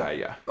Heroes Die.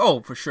 Yeah.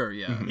 Oh, for sure.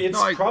 Yeah. Mm-hmm. It's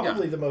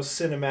probably the most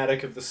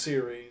cinematic of the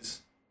series.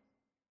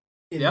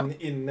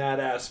 In that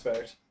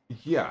aspect.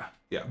 Yeah.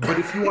 But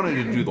if you wanted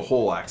to do the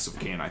whole Acts of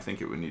Cain, I think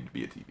it would need to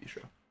be a TV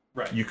show.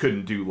 Right. You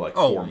couldn't do like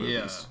 4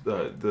 movies.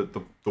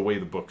 The way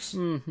the books.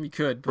 You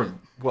could. But...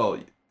 Well,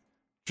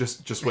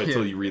 just wait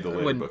till you read the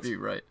later books. Be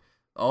right.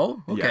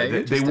 Oh, okay.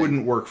 Yeah, they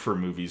wouldn't work for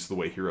movies the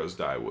way Heroes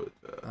Die would.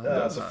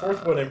 The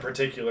fourth one in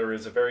particular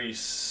is a very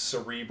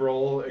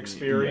cerebral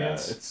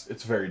experience. Yeah,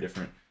 it's very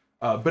different.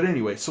 But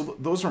anyway, so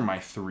those are my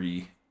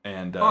 3,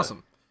 and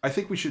awesome. I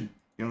think we should,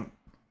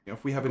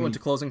 if we have any... Go into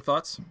closing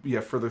thoughts?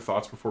 Yeah, further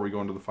thoughts before we go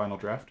into the final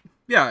draft?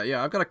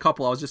 Yeah, I've got a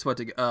couple. I was just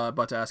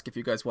about to ask if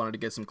you guys wanted to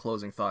get some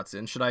closing thoughts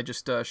in. Should I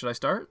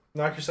start?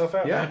 Knock yourself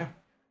out. Yeah.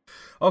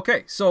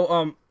 Okay,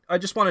 so I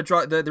just want to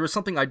draw. There was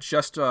something I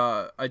just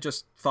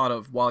thought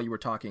of while you were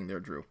talking there,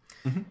 Drew,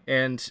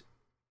 and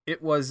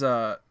it was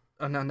now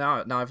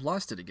I've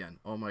lost it again.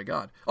 Oh my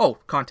god. Oh,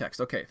 context.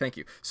 Okay, thank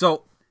you.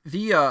 So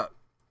the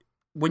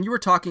when you were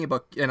talking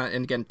about and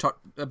again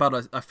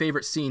about a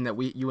favorite scene that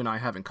you and I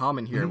have in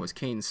common here was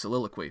Cain's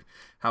soliloquy,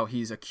 how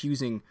he's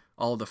accusing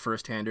all of the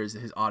first-handers,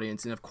 his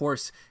audience, and of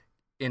course,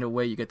 in a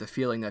way, you get the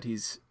feeling that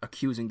he's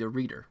accusing the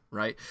reader,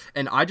 right?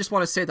 And I just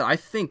want to say that I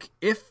think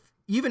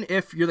even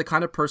if you're the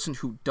kind of person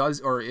who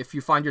does, or if you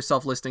find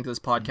yourself listening to this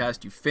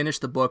podcast, you finish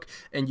the book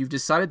and you've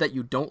decided that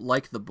you don't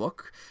like the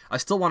book, I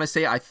still want to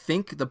say I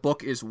think the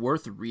book is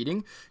worth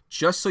reading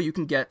just so you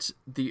can get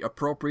the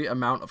appropriate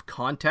amount of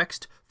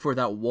context for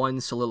that one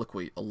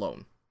soliloquy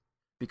alone.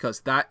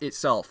 Because that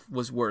itself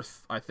was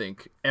worth, I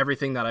think,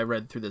 everything that I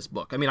read through this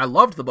book. I mean, I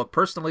loved the book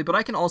personally, but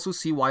I can also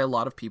see why a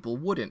lot of people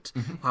wouldn't.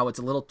 How it's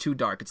a little too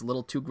dark, it's a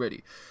little too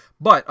gritty.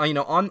 But,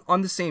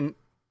 on the same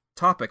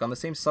topic, on the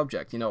same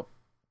subject,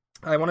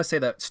 I want to say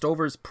that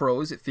Stover's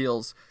prose, it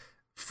feels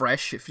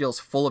fresh, it feels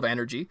full of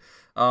energy.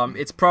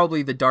 It's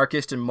probably the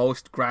darkest and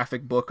most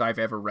graphic book I've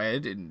ever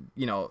read, and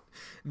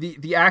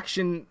the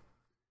action,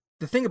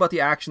 the thing about the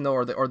action though,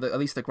 or at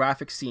least the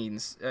graphic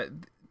scenes,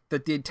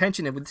 the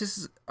attention, and this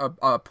is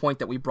a point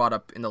that we brought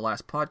up in the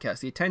last podcast,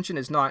 the attention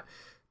is not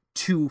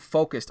too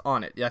focused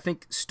on it. I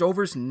think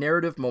Stover's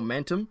narrative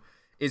momentum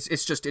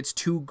it's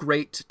too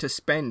great to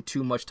spend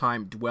too much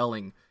time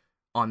dwelling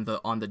on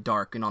the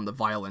dark and on the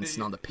violence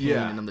and on the pain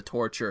and on the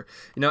torture.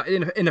 You know,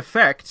 in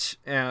effect,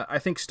 I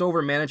think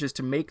Stover manages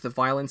to make the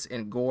violence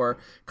and gore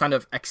kind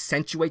of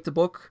accentuate the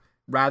book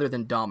rather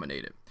than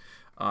dominate it.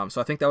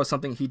 So I think that was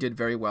something he did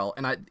very well.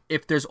 And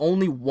if there's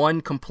only one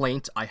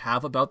complaint I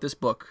have about this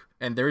book,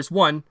 and there is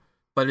one,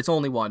 but it's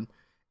only one,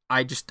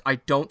 I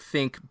don't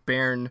think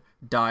Bairn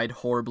died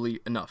horribly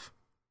enough.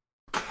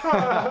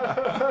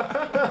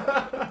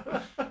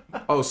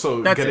 Oh,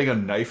 so that's getting a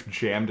knife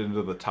jammed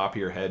into the top of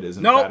your head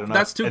isn't bad enough? No,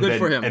 that's too good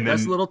for him.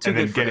 That's a little too good for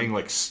him. And then getting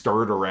like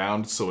stirred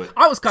around so it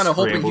I was kind of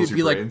hoping he'd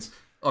be brains. Like,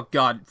 oh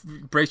God,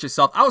 brace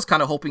yourself. I was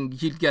kind of hoping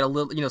he'd get a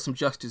little, you know, some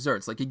just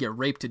desserts, like he'd get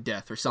raped to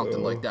death or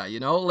something like that, you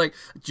know? Like,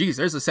 geez,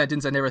 there's a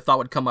sentence I never thought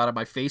would come out of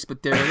my face,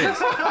 but there it is,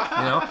 you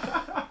know?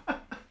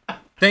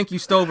 Thank you,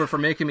 Stover, for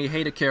making me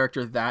hate a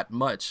character that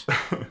much.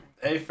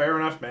 Hey, fair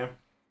enough, man.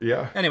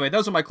 Yeah. Anyway,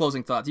 those are my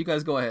closing thoughts. You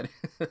guys go ahead.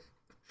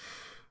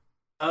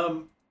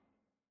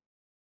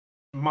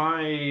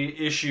 My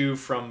issue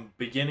from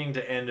beginning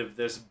to end of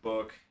this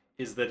book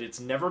is that it's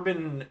never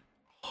been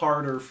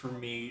harder for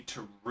me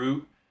to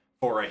root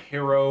for a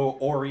hero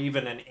or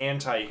even an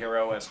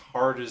anti-hero as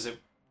hard as it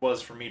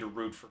was for me to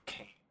root for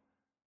Cain.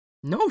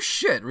 No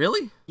shit,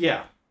 really?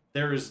 Yeah.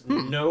 There is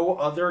no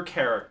other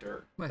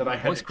character that I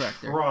had to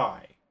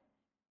try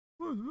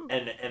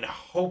and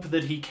hope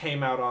that he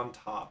came out on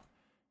top,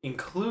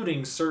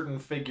 including certain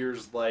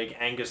figures like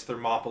Angus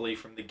Thermopylae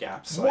from the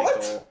Gap Cycle.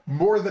 What?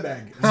 More than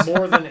Angus.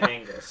 More than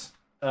Angus.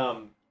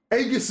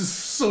 Angus is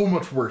so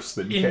much worse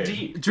than Cain.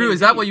 Indeed. Drew, is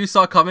that what you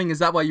saw coming? Is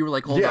that why you were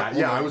like, hold on?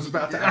 Yeah, I was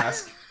about to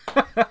ask.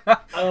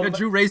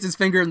 Drew raised his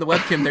finger in the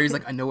webcam there. He's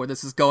like, I know where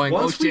this is going.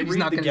 Once oh shit, he's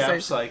not going to say. the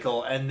Gap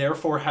Cycle and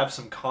therefore have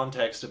some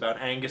context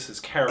about Angus's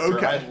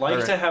character, I'd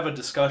like to have a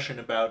discussion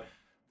about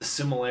the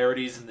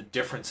similarities and the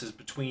differences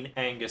between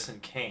Angus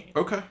and Cain.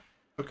 Okay.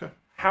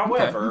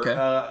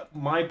 However,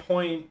 my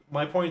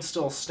point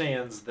still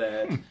stands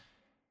that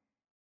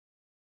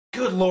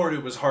good lord,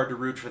 it was hard to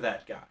root for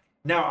that guy.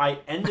 Now, I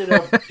ended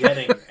up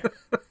getting there,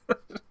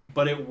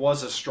 but it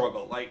was a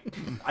struggle. Like,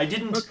 I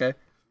didn't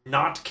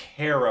not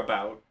care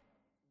about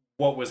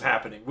what was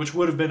happening, which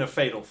would have been a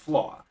fatal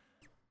flaw.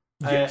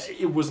 Yes.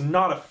 It was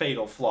not a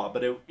fatal flaw,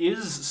 but it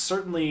is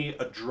certainly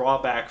a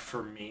drawback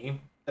for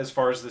me as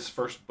far as this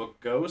first book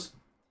goes.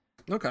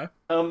 Okay.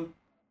 And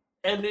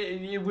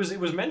it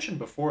was mentioned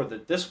before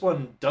that this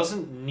one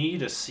doesn't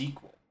need a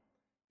sequel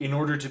in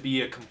order to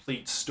be a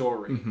complete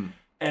story. Mm-hmm.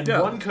 And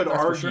one could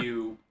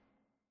argue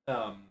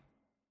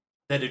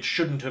that it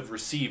shouldn't have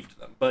received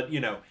them. But, you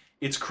know,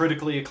 it's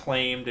critically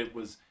acclaimed,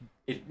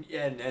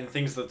 and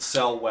things that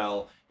sell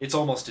well, it's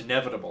almost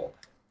inevitable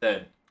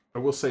that I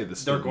will say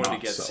this they're going to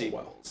get sequels.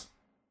 Well.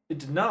 It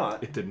did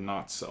not. It did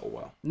not sell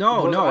well.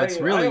 No, it's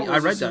really... I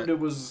read that. It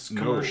was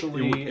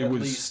commercially at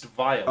least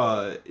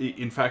viable.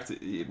 In fact,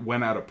 it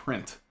went out of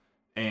print.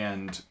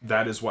 And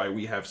that is why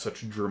we have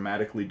such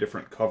dramatically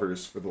different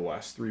covers for the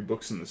last 3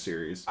 books in the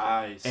series.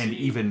 I see. And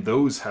even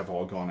those have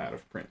all gone out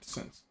of print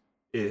since.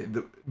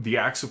 The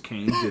Axe of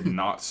Cain did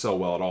not sell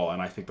well at all,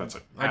 and I think that's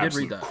an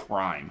absolute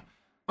crime.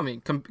 I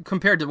mean,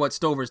 compared to what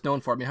Stover's known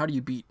for, I mean, how do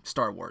you beat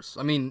Star Wars?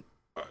 I mean...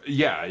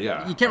 Yeah.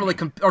 You can't really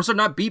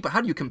not beat, but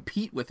how do you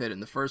compete with it in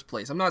the first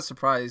place? I'm not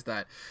surprised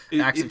that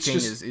Axe of Cain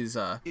is...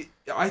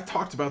 I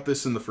talked about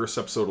this in the first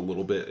episode a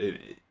little bit.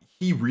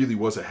 He really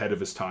was ahead of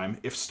his time.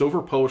 If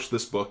Stover published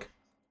this book,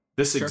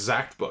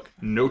 exact book,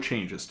 no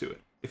changes to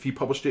it. If he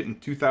published it in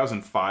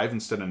 2005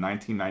 instead of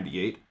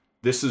 1998,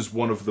 this is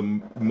one of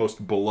the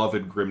most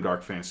beloved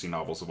grimdark fantasy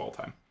novels of all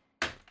time.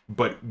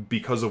 But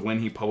because of when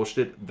he published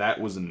it, that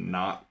was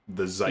not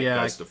the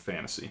zeitgeist of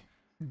fantasy.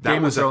 That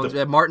Game was of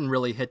Thrones. Martin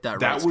really hit that.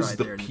 That was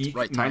the peak.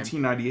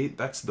 1998.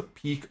 That's the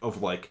peak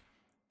of like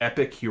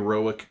epic,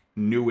 heroic,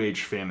 new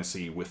age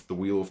fantasy with the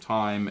Wheel of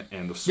Time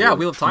and the Sword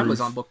Wheel of Time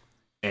was on book.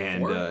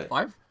 And 4,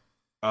 5?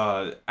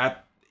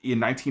 In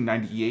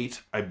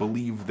 1998, I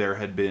believe there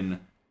had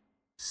been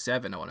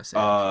 7. I want to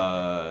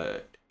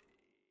say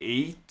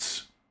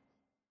 8,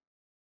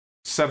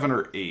 7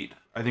 or 8.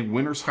 I think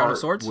Winter's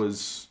Heart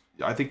was.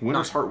 I think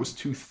Winter's Heart was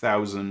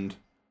 2000.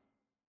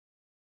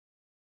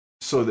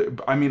 So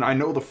I mean, I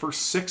know the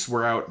first 6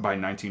 were out by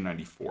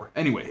 1994.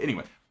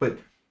 Anyway, but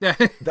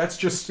that's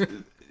just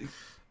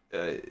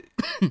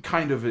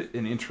kind of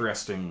an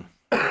interesting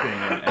thing,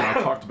 and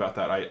I talked about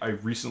that. I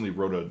recently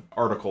wrote an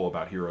article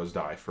about Heroes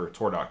Die for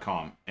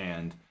Tor.com,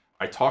 and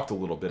I talked a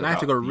little bit about I have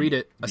to go read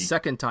it a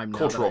second time now.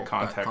 Cultural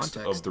context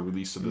of the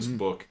release of this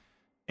book,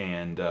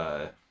 and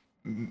a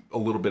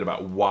little bit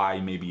about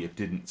why maybe it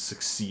didn't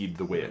succeed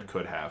the way it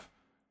could have.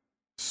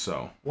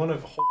 So one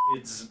of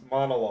Hoyd's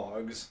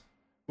monologues,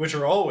 which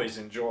are always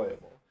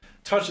enjoyable,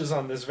 touches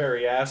on this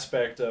very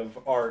aspect of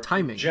art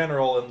in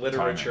general and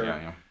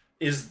literature.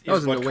 Is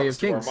what comes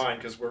to our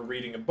mind because we're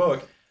reading a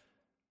book.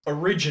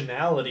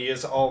 Originality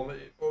is all,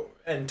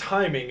 and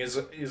timing is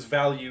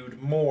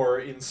valued more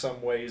in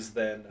some ways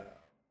than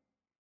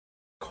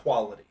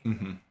quality,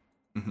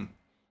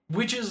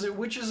 which is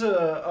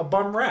a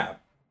bum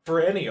rap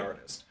for any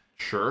artist.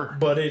 Sure,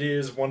 but it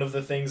is one of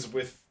the things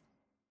with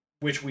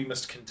which we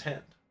must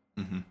contend.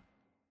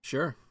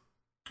 Sure.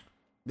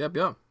 Yep.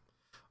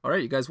 All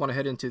right, you guys want to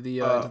head into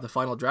the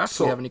final draft?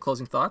 Do you have any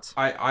closing thoughts?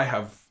 I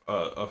have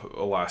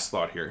a last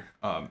thought here,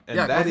 and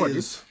that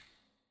is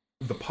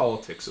the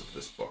politics of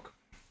this book.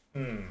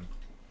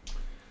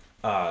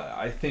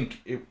 I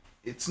think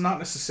it's not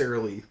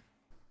necessarily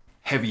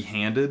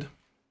heavy-handed.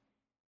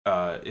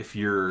 If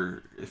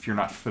you're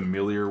not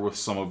familiar with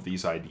some of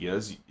these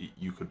ideas,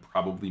 you could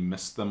probably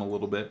miss them a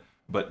little bit.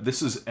 But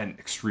this is an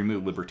extremely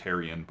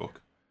libertarian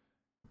book.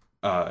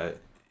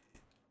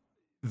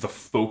 The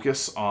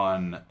focus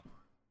on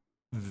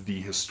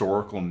the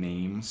historical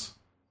names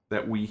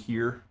that we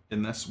hear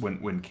in this,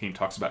 when Kane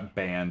talks about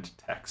banned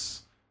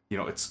texts,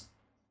 it's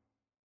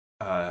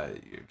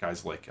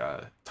guys like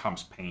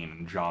Thomas Paine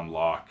and John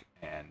Locke,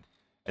 and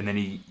then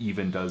he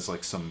even does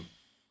like some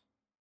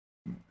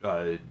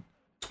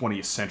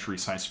 20th century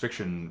science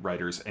fiction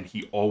writers, and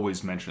he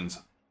always mentions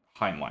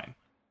Heinlein.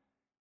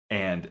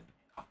 And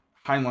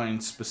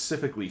Heinlein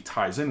specifically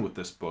ties in with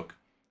this book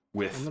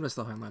with I noticed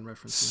the Heinlein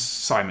reference.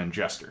 Simon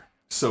Jester.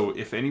 So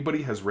if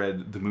anybody has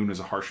read The Moon is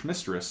a Harsh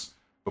Mistress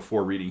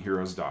before reading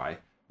Heroes Die,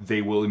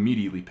 they will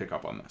immediately pick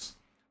up on this.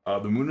 The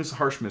Moon is a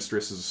Harsh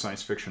Mistress is a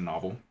science fiction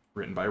novel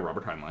written by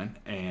Robert Heinlein,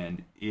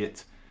 and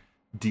it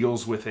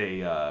deals with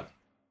a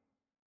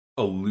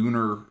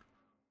lunar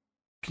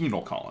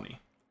penal colony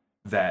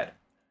that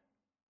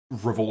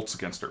revolts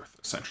against Earth,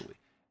 essentially.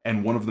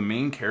 And one of the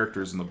main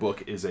characters in the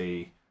book is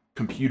a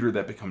computer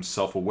that becomes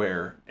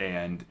self-aware,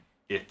 and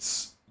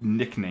its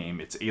nickname,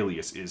 its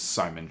alias, is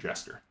Simon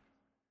Jester.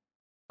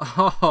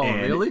 Oh,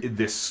 and really?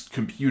 This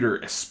computer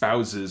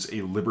espouses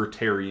a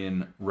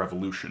libertarian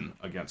revolution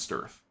against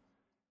Earth.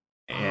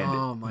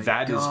 And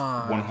that is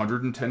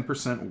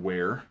 110%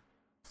 where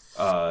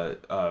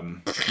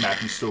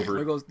Matthew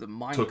Stover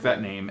took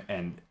that name,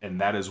 and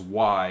that is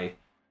why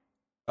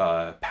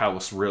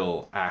Pallas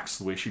Rill acts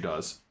the way she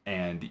does.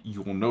 And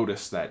you will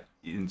notice that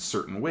in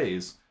certain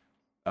ways,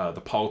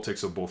 the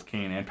politics of both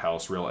Kane and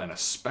Pallas Rill, and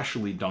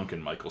especially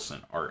Duncan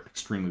Michelson, are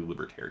extremely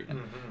libertarian.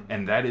 Mm-hmm.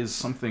 And that is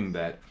something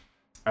that,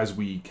 as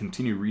we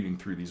continue reading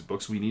through these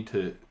books, we need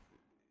to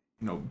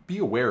be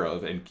aware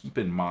of and keep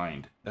in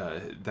mind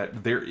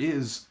that there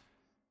is,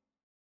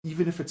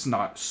 even if it's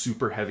not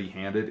super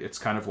heavy-handed, it's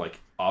kind of like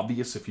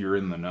obvious if you're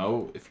in the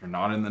know. If you're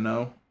not in the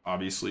know,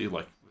 obviously,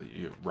 like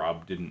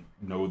Rob didn't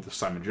know the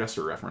Simon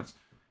Jester reference,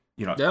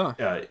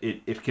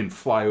 it can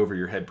fly over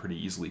your head pretty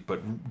easily.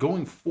 But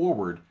going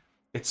forward,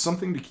 it's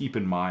something to keep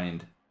in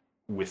mind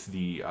with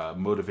the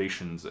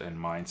motivations and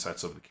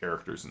mindsets of the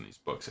characters in these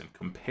books, and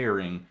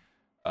comparing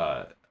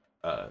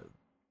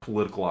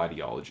political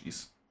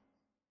ideologies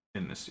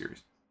in this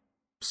series.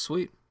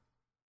 Sweet.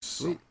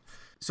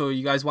 So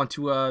you guys want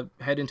to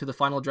head into the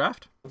final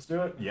draft? Let's do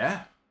it.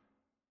 Yeah.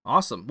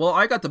 Awesome. Well,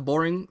 I got the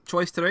boring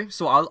choice today,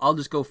 so I'll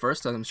just go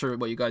first. I'm sure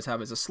what you guys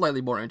have is a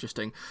slightly more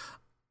interesting.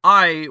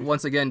 I,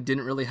 once again,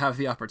 didn't really have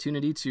the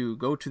opportunity to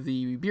go to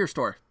the beer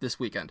store this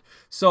weekend.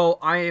 So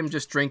I am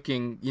just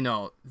drinking,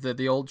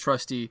 the old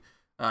trusty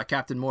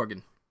Captain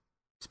Morgan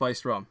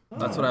spiced rum.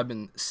 That's what I've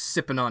been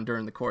sipping on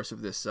during the course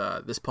of this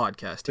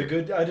podcast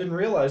here. I didn't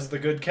realize the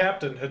good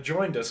captain had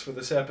joined us for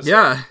this episode.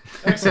 Yeah,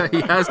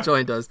 he has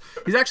joined us.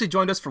 He's actually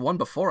joined us for one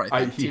before, I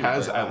think. He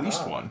has at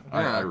least one,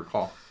 I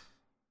recall.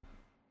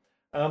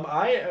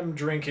 I am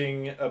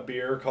drinking a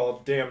beer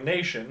called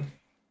Damnation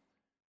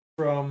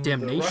from the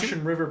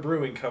Russian River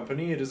Brewing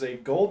Company. It is a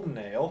golden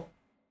ale.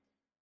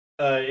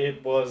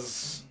 It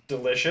was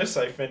delicious.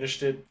 I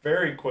finished it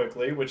very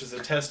quickly, which is a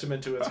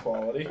testament to its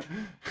quality.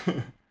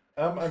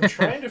 I'm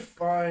trying to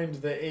find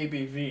the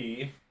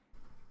ABV.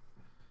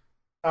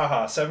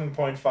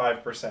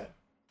 7.5%.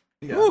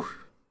 Yeah.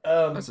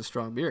 That's a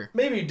strong beer.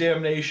 Maybe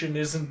Damnation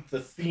isn't the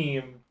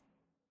theme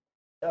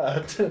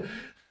that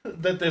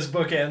this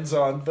book ends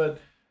on, but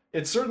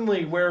it's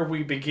certainly where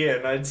we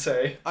begin, I'd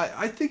say.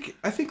 I think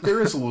there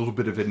is a little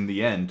bit of it in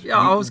the end. Yeah,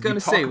 I was going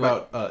to say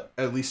about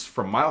at least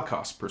from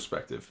Milekost's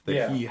perspective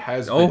that he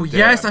has. Oh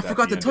yes, I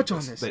forgot to touch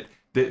on this.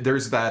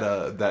 There's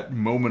that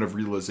moment of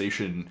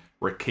realization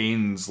where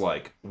Kane's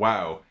like,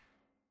 "Wow,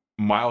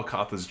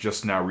 Milekost is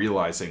just now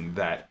realizing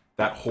that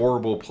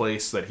horrible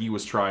place that he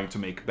was trying to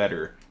make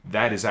better,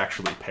 that is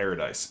actually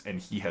paradise, and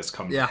he has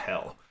come to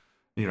hell."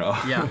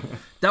 Yeah,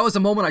 that was a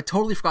moment I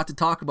totally forgot to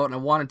talk about, and I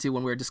wanted to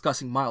when we were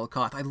discussing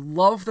Milekost. I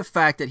love the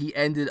fact that he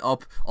ended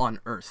up on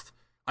Earth.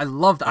 I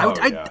love that.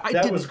 I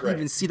didn't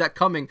even see that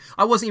coming.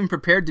 I wasn't even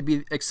prepared to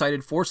be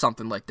excited for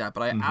something like that,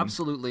 but I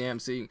absolutely am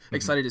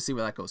excited to see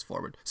where that goes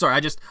forward. Sorry,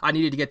 I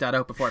needed to get that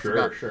out before I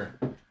forgot. Sure.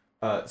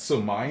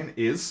 So mine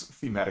is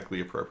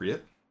thematically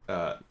appropriate.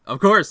 Of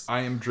course.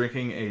 I am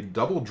drinking a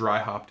double dry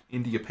hopped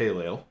India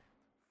Pale Ale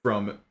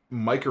from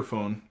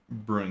Microphone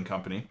Brewing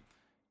Company.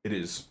 It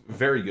is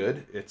very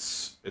good.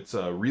 It's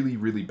a really,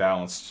 really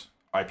balanced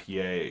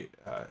IPA.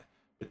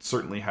 It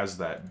certainly has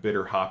that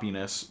bitter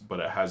hoppiness, but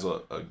it has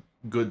a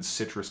good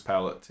citrus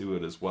palate to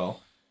it as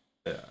well.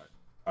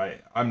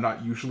 I'm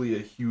not usually a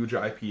huge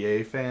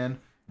IPA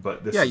fan,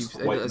 but this is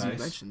quite nice. You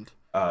mentioned.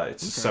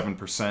 It's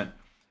 7%.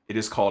 It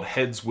is called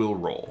Heads Will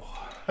Roll.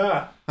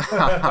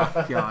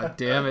 God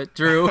damn it,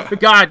 Drew.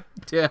 God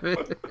damn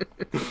it.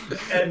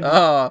 And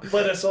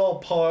let us all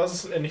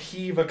pause and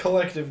heave a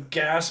collective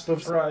gasp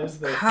of surprise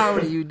there. How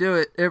do you do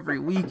it every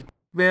week,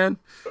 man?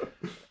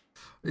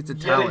 It's a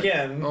talent.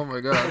 Yet again, oh my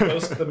god.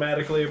 Most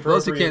thematically appropriate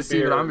Those who can't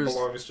see, but I'm just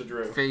belongs to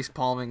Drew. face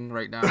palming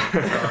right now.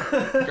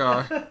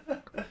 God.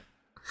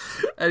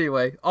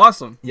 Anyway,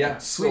 awesome. Yeah,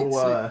 sweet.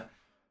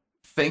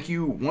 Thank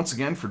you once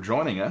again for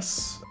joining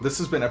us. This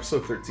has been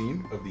episode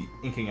 13 of the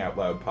Inking Out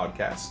Loud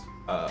podcast.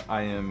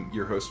 I am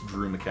your host,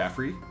 Drew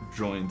McCaffrey,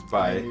 joined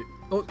by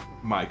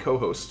my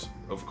co-host,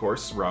 of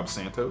course, Rob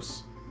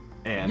Santos,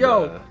 and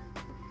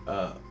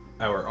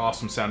our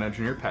awesome sound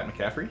engineer, Pat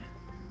McCaffrey.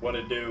 What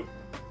it do?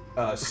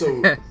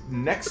 So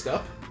next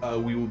up,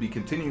 we will be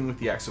continuing with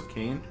the Axe of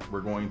Cain.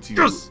 We're going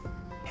to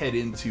head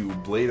into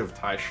Blade of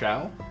Tai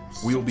Shao.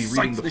 We will be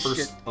reading the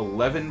first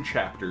 11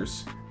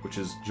 chapters, which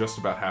is just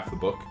about half the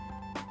book.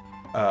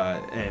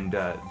 And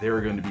there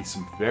are going to be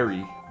some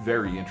very,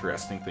 very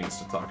interesting things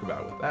to talk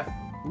about with that.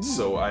 Ooh.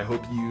 So I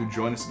hope you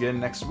join us again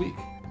next week.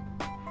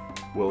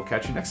 We'll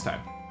catch you next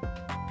time.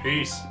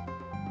 Peace.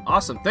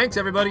 Awesome. Thanks,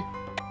 everybody.